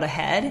burst out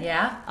ahead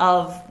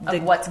of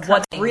what's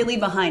really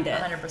behind it.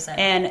 100%.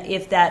 And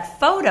if that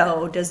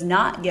photo does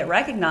not get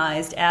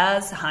recognized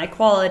as high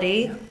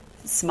quality,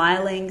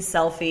 smiling,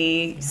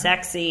 selfie,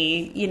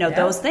 sexy,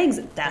 those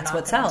things, that's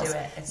what sells.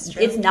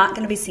 It's not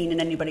going to be seen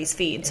in anybody's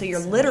feed. So you're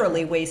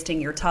literally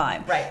wasting your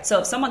time. Right.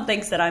 So if someone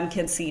thinks that I'm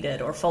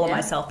conceited or full of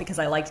myself because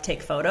I like to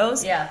take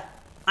photos,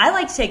 I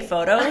like to take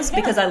photos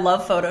because I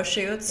love photo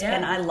shoots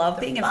and I love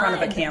being in front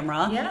of a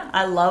camera. Yeah.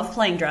 I love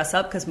playing dress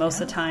up because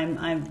most of the time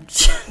I'm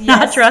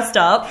not dressed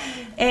up.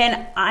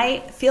 And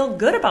I feel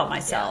good about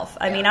myself.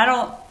 I mean, I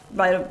don't,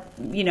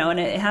 and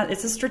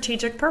it's a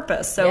strategic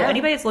purpose. So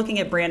anybody that's looking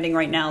at branding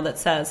right now that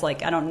says,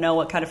 like, I don't know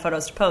what kind of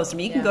photos to post, I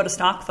mean, you can go to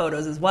stock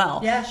photos as well.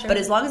 Yeah, sure. But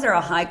as long as they're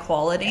a high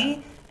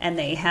quality and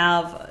they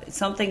have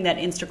something that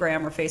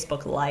Instagram or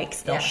Facebook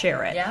likes, they'll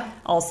share it. Yeah.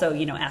 Also,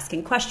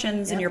 asking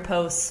questions in your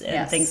posts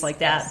and things like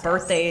that.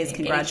 Birthdays,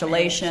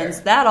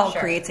 congratulations, that all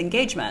creates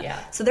engagement. Yeah.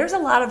 So there's a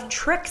lot of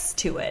tricks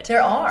to it.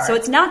 There are. So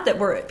it's not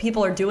that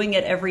people are doing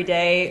it every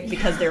day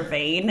because they're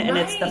vain, and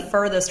it's the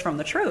furthest from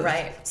the truth.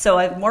 Right.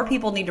 So more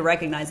people need to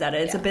recognize that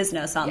it's a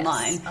business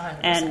online, 100%.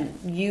 And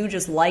you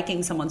just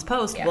liking someone's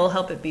post will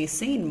help it be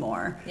seen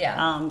more.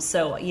 Yeah.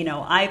 So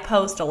I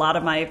post a lot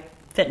of my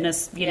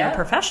fitness,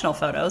 professional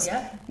photos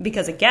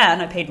because, again,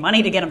 I paid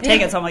money to get them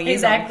taken, so I'm going to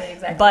use them.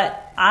 Exactly.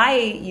 But I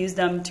use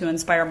them to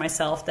inspire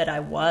myself that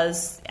I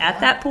was at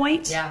that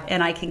point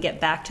and I can get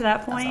back to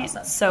that point.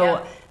 That's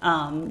awesome.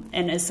 So,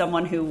 and as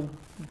someone who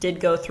did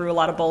go through a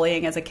lot of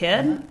bullying as a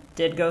kid,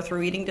 did go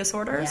through eating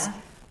disorders,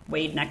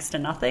 weighed next to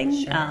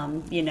nothing. Sure.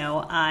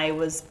 I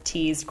was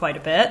teased quite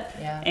a bit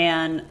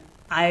and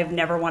I've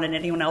never wanted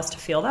anyone else to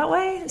feel that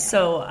way,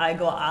 so I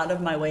go out of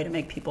my way to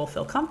make people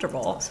feel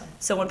comfortable. Awesome.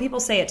 So when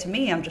people say it to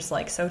me, I'm just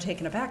like so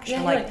taken aback.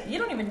 Yeah, like, you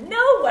don't even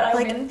know what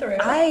I've been through.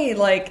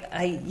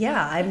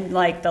 I'm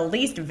like the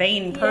least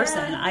vain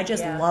person. I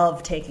just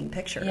love taking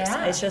pictures.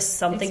 Yeah. It's just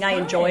something I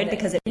enjoyed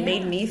because it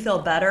made me feel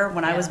better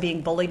when I was being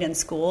bullied in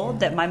school.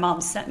 That my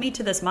mom sent me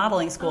to this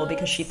modeling school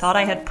because she thought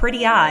I had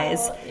pretty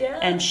eyes,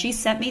 and she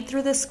sent me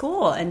through this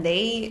school, and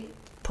they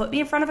put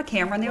me in front of a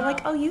camera and they were like,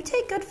 oh, you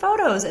take good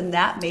photos, and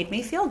that made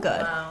me feel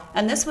good. Wow.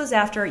 And this was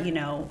after,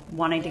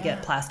 wanting to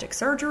get plastic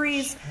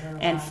surgeries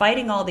and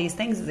fighting all these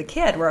things as a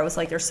kid, where I was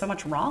like, there's so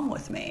much wrong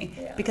with me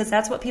because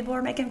that's what people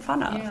are making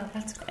fun of. Yeah,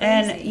 that's crazy.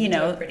 And you do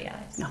have pretty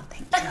eyes. No,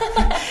 thank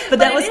you. But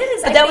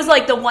that was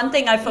like the one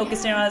thing I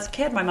focused in on as a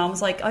kid. My mom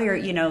was like, oh, you're,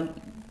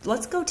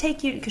 let's go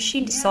take you, because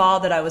she saw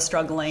that I was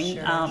struggling,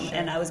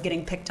 and I was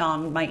getting picked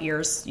on. My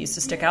ears used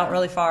to stick out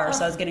really far,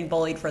 so I was getting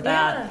bullied for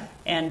that,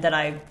 and that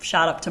I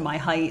shot up to my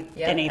height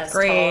in 8th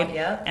grade,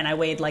 and I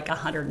weighed like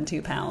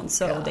 102 pounds.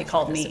 So they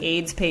called me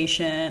AIDS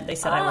patient. They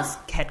said I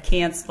had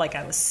cancer, like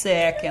I was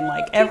sick, and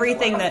like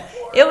everything that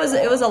it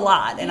was a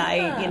lot. And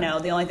I,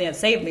 the only thing that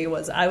saved me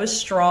was I was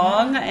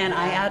strong and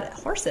I had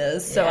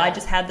horses, so I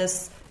just had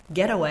this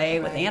getaway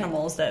with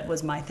animals that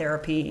was my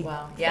therapy.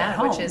 Wow.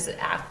 Yeah, which is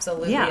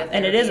absolutely a therapy,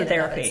 and it is a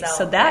therapy.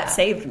 So that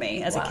saved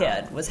me as a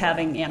kid, was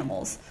having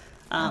animals.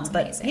 But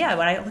amazing.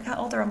 When I got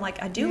older, I'm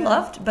like, I do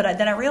loved, but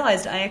then I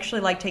realized I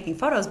actually like taking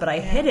photos, but I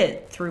hid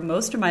it through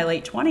most of my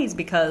late 20s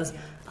because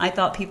I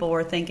thought people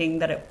were thinking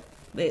that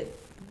it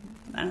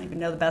I don't even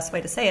know the best way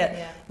to say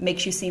it,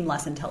 makes you seem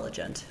less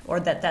intelligent, or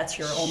that's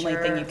your only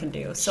thing you can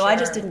do. So I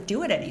just didn't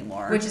do it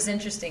anymore. Which is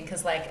interesting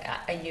because, like,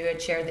 you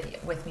had shared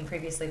that with me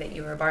previously that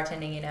you were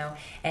bartending,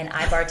 and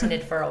I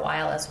bartended for a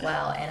while as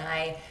well, and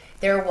I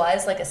there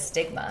was like a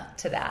stigma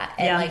to that.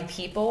 And like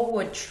people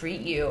would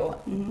treat you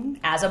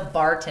as a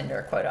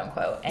bartender, quote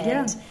unquote.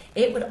 And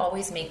it would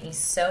always make me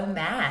so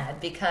mad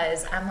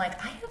because I'm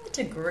like, I have a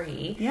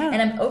degree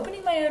and I'm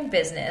opening my own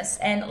business.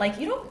 And like,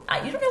 you don't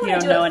know what I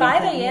do at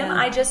 5 a.m. Yeah.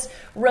 I just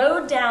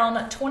rode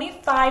down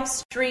 25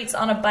 streets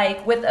on a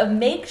bike with a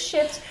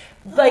makeshift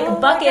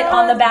bucket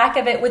on the back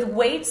of it with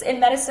weights and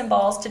medicine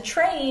balls to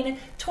train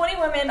 20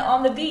 women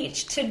on the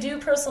beach to do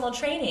personal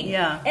training.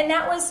 Yeah. And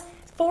that was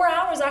 4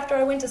 hours after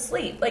I went to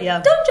sleep. Like,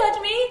 don't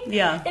judge me.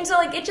 Yeah. And so,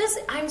 like,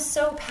 I'm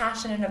so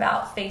passionate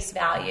about face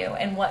value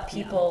and what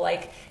people,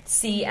 like,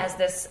 see as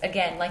this,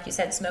 again, like you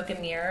said, smoke and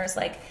mirrors.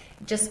 Like,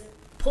 just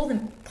pull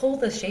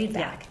the shade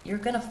back. You're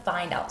going to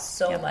find out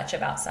so much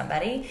about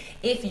somebody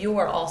if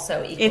you're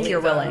also equally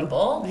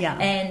vulnerable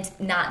and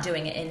not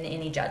doing it in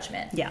any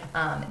judgment. Yeah.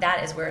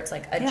 That is where it's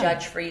like a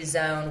judge-free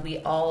zone. We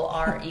all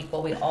are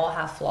equal. We all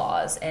have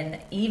flaws. And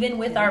even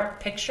with our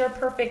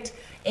picture-perfect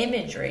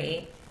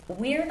imagery,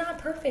 we're not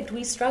perfect.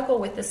 We struggle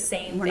with the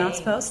same things. We're not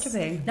supposed to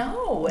be.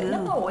 No.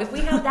 If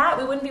we had that,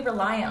 we wouldn't be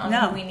reliant on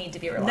who we need to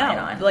be reliant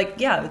on. Like,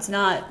 it's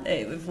not.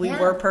 If we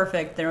were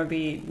perfect, there would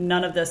be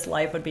none of this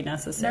life would be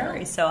necessary.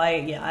 No. So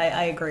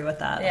I agree with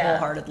that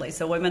wholeheartedly.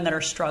 So women that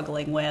are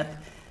struggling with,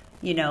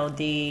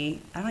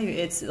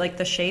 it's like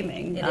the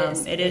shaming.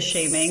 It is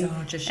shaming.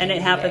 Such a shaming, and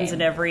it happens in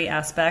every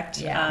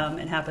aspect. Yeah.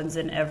 It happens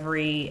in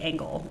every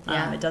angle.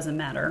 Yeah. It doesn't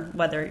matter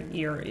whether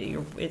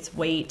it's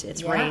weight,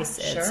 it's race,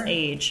 it's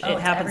age. It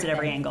happens at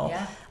every angle.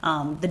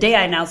 Yeah. The day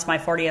I announced my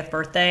 40th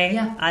birthday,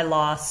 I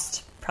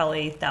lost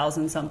probably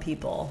 1,000-some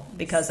people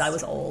because I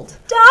was old.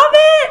 Stop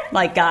it!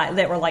 Like, guys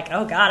that were like,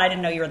 oh God, I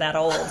didn't know you were that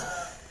old.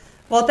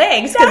 Well,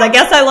 thanks, because I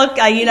guess I look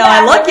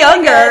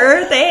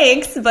younger.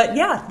 Thanks, but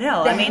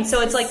I mean, so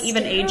it's like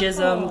even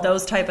ageism,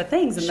 those type of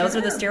things, and those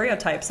are the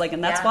stereotypes. Like,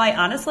 and that's why,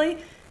 honestly,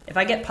 if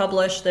I get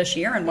published this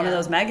year in one of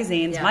those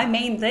magazines, my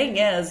main thing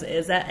is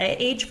that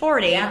at age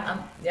 40,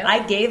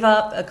 I gave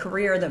up a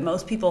career that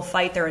most people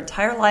fight their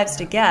entire lives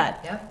to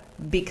get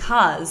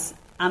because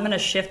I'm going to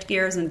shift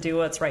gears and do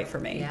what's right for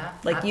me. Yeah,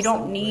 like, you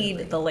don't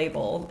need the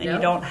label, and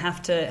you don't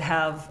have to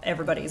have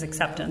everybody's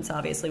acceptance.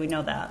 Obviously, we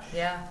know that.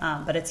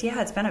 Yeah. But it's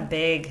been a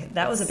big.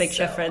 That was a big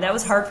shift for. That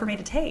was hard for me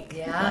to take.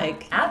 Yeah.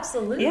 Like,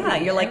 absolutely. Yeah.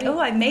 You're like, oh,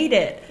 I made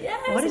it.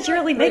 Yes, what did you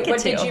really make it to?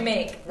 What did you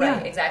make?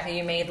 Right. Exactly.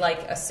 You made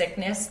like a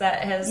sickness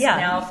that has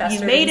now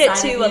festered. You made it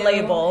to a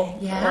label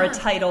or a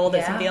title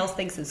that somebody else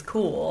thinks is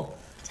cool.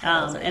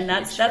 And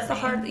that's the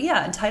hard.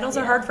 Yeah. And titles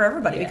are hard for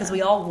everybody because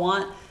we all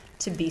want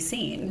to be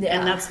seen.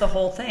 And that's the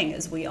whole thing,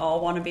 is we all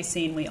want to be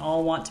seen. We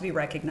all want to be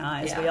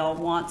recognized. We all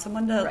want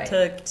someone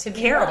to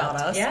care about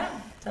us. Yeah.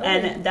 Totally.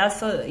 And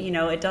that's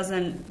it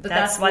doesn't,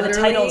 that's why the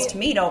titles to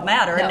me don't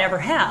matter and never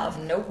have.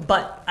 Nope.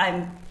 But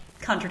I'm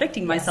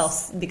contradicting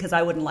myself because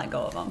I wouldn't let go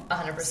of them.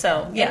 100%.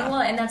 So,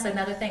 and that's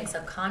another thing.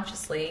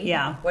 Subconsciously,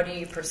 what are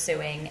you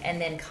pursuing? And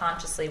then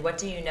consciously, what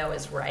do you know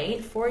is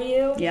right for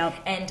you? Yep.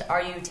 And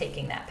are you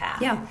taking that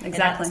path? Yeah,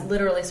 exactly. And that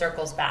literally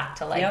circles back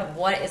to like,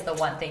 what is the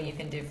one thing you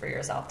can do for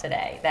yourself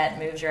today that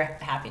moves your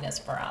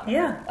happiness parameter?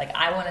 Yeah. Like,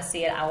 I want to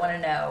see it. I want to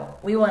know.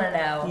 We want to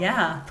know.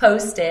 Yeah.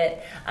 Post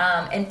it.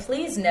 And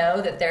please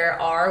know that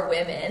there are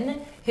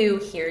women who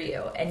hear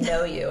you and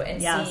know you and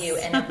see you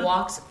and have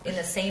walked in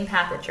the same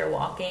path that you're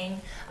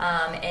walking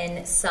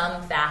in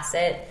some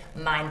facet,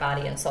 mind,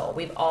 body, and soul.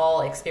 We've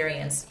all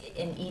experienced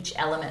in each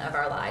element of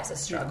our lives a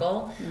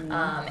struggle. Mm-hmm.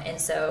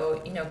 And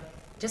so,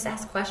 just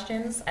ask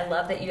questions. I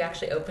love that you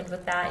actually opened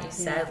with that. You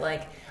said,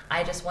 like,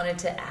 I just wanted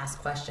to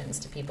ask questions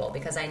to people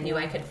because I knew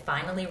I could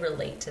finally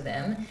relate to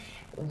them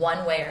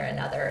one way or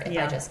another if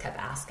I just kept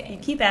asking. You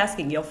keep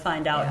asking, you'll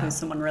find out who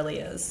someone really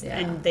is. Yeah.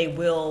 And they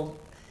will...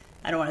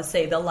 I don't want to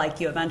say they'll like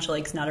you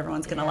eventually because not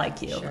everyone's going to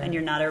like you. Sure. And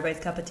you're not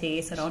everybody's cup of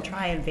tea, so don't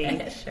try and be.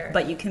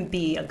 But you can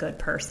be a good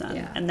person.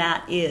 Yeah. And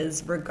that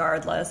is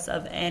regardless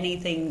of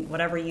anything,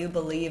 whatever you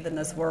believe in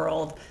this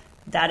world,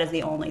 that is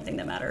the only thing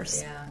that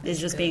matters. Yeah. Is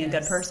just being a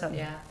good person.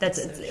 Yeah.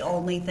 That's the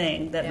only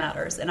thing that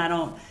matters. And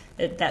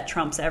that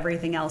trumps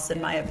everything else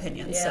in my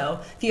opinion. Yeah. So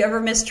if you ever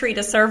mistreat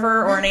a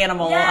server or an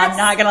animal, I'm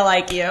not going to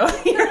like you.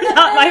 You're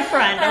not my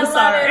friend. I'm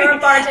sorry. Or a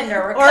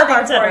bartender. We're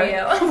coming for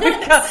you.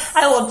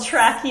 I will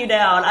track you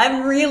down.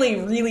 I'm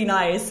really, really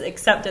nice,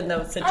 except in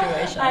those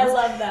situations. I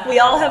love that. We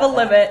all have a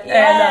limit.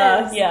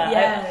 Yes.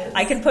 And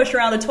I can push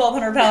around a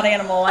 1,200-pound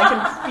animal.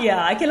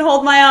 I can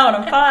hold my own.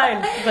 I'm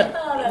fine.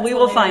 But we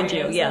will find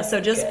you. Yeah.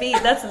 So just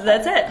that's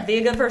it. Be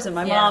a good person.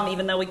 My mom,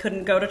 even though we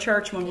couldn't go to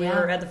church when we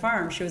were at the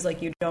farm, she was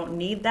like, you don't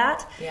need that.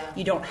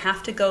 You don't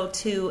have to go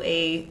to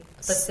a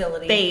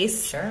facility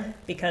space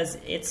because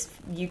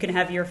you can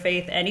have your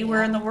faith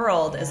anywhere in the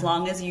world as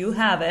long as you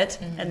have it,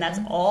 and that's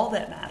all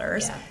that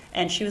matters.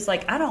 And she was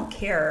like, I don't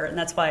care. And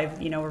that's why,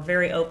 we're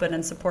very open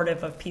and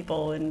supportive of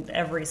people in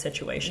every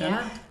situation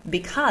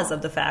because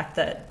of the fact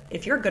that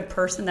if you're a good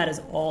person, that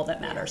is all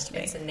that matters to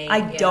me.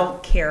 I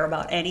don't care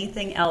about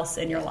anything else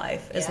in your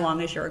life as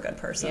long as you're a good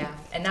person. Yeah.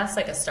 And that's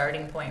like a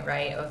starting point,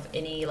 right, of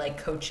any like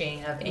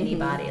coaching of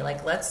anybody.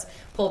 Like, let's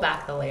pull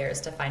back the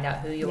layers to find out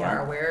who you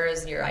are. Where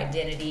is your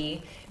identity?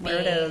 identity where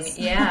it is.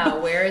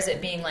 Where is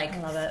it being like,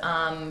 I love it.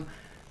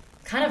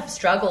 Kind of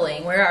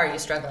struggling. Where are you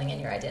struggling in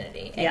your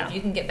identity? And yeah. if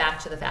you can get back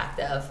to the fact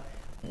of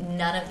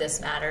none of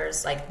this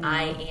matters, like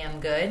I am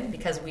good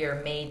because we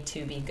are made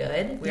to be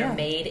good. We are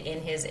made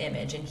in his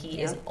image and he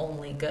is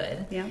only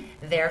good. Yeah.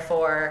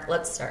 Therefore,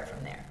 let's start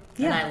from there.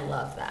 And I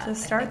love that.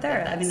 Just start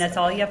there. I mean, that's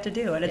all you have to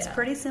do. And it's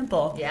pretty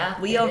simple.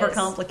 Yeah. We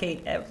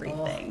overcomplicate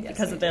everything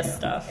because of this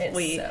stuff.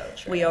 We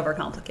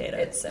overcomplicate it.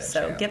 It's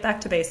so true. Get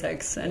back to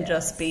basics and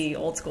just be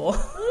old school.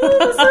 Ooh,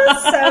 this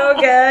was so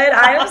good.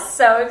 I am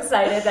so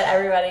excited that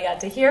everybody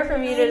got to hear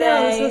from you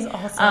today. This was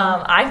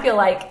awesome. I feel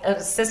like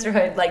a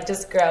sisterhood like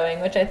just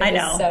growing, which I think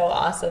is so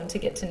awesome to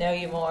get to know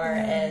you more.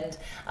 And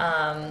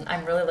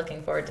I'm really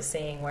looking forward to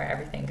seeing where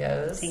everything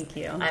goes. Thank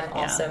you. I'm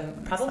also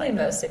probably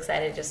most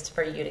excited just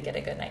for you to get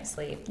a good night's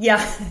sleep. Yeah,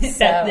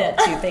 that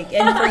too.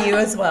 And for you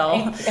as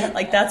well.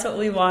 Like that's what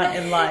we want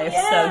in life.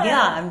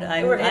 Yeah. So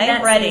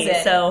I'm ready.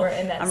 Season. So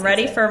I'm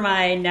ready for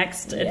my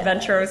next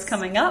adventures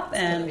coming up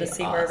and to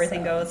see where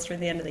everything goes through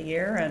the end of the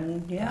year.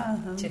 And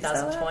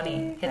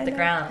 2020 hit the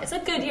ground. It's a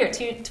good year.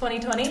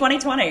 2020.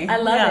 2020. I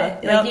love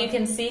it. Like you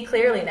can see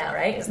clearly now,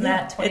 right? Isn't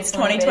that 2020? It's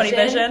 2020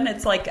 vision.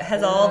 It's like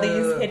has all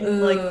these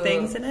hidden like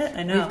things in it.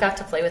 I know. We've got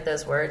to play with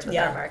those words with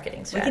our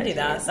marketing strategies. We can do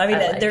that. I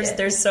mean,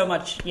 there's so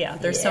much. Yeah,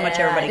 there's so much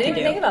everybody can do. I didn't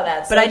even think about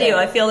that. But I do.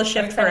 I feel a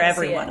shift for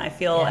everyone. I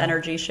feel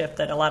energy shift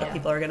that a lot of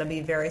people are going to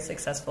be very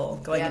successful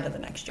going into the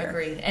next year.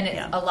 Agreed.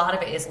 And a lot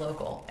of it is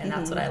local, and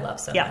that's what I love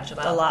so much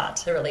about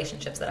the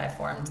relationships that I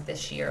formed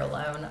this year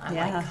alone. I'm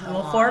like, come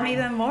on. We'll form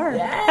even more.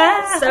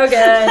 Yes. So good.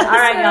 All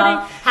right,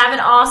 y'all. Have an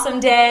awesome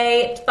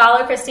day.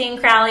 Follow Christine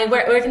Crowley.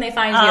 Where can they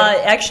find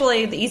you?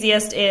 Actually, the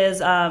easiest is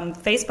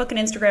Facebook and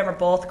Instagram are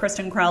both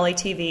Kristen Crowley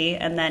TV,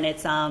 and then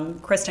it's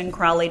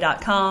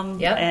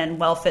KristenCrowley.com, and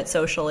WellFit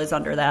Social is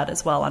under that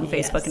as well on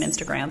Facebook and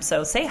Instagram.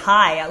 So say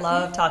hi. I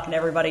love talking to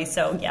everybody.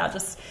 So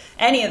just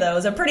any of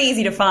those are pretty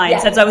easy to find.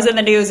 Since I was in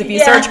the news, if you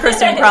search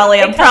Kristen Crowley,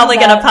 I'm probably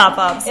going to pop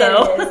up.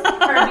 So it is.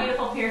 Her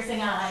beautiful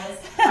piercing eyes.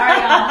 All right,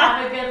 y'all.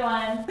 Have a good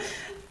one.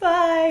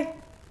 Bye.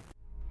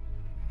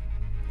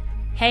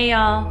 Hey,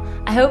 y'all.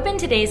 I hope in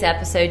today's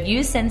episode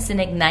you sense an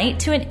ignite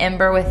to an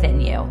ember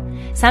within you.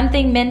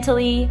 Something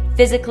mentally,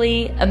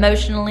 physically,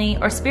 emotionally,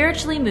 or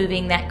spiritually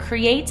moving that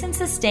creates and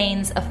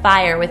sustains a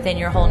fire within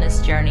your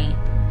wholeness journey.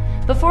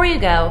 Before you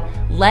go,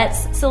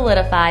 let's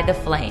solidify the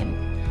flame.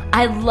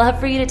 I'd love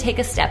for you to take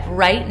a step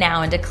right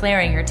now in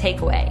declaring your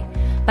takeaway.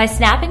 By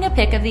snapping a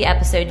pic of the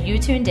episode you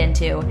tuned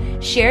into,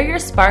 share your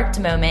sparked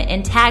moment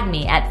and tag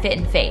me at Fit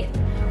and Faith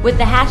with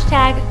the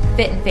hashtag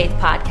Fit and Faith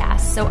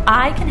Podcast so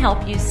I can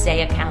help you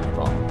stay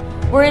accountable.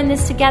 We're in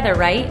this together,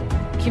 right?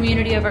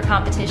 Community over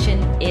competition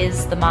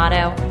is the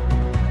motto.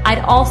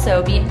 I'd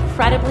also be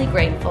incredibly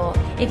grateful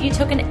if you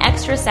took an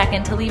extra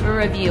second to leave a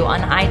review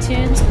on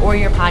iTunes or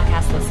your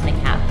podcast listening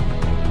app.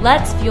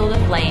 Let's fuel the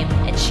flame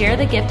and share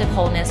the gift of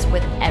wholeness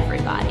with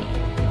everybody.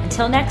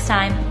 Until next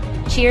time,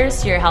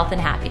 cheers to your health and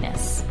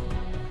happiness.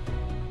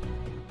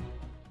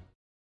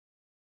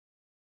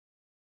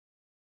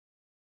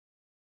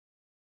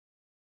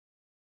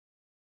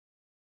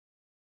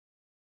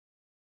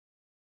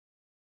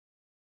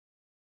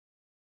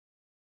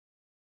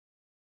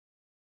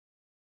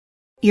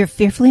 You're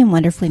fearfully and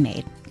wonderfully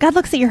made. God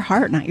looks at your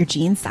heart, not your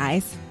jean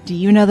size. Do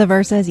you know the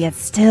verses, yet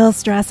still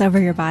stress over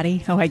your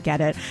body? Oh, I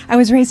get it. I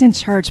was raised in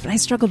church, but I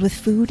struggled with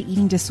food,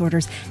 eating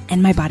disorders,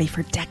 and my body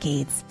for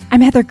decades.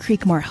 I'm Heather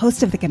Creekmore,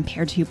 host of the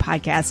Compared to You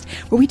podcast,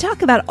 where we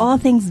talk about all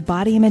things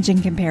body image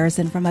and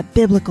comparison from a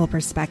biblical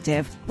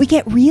perspective. We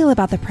get real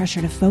about the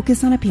pressure to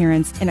focus on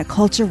appearance in a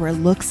culture where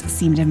looks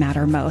seem to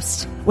matter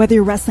most. Whether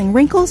you're wrestling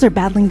wrinkles or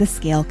battling the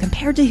scale,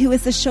 Compared to You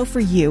is the show for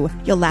you.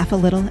 You'll laugh a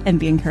little and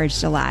be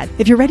encouraged a lot.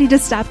 If you're ready to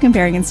stop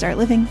comparing and start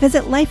living,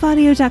 visit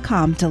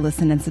lifeaudio.com to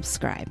listen and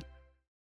subscribe.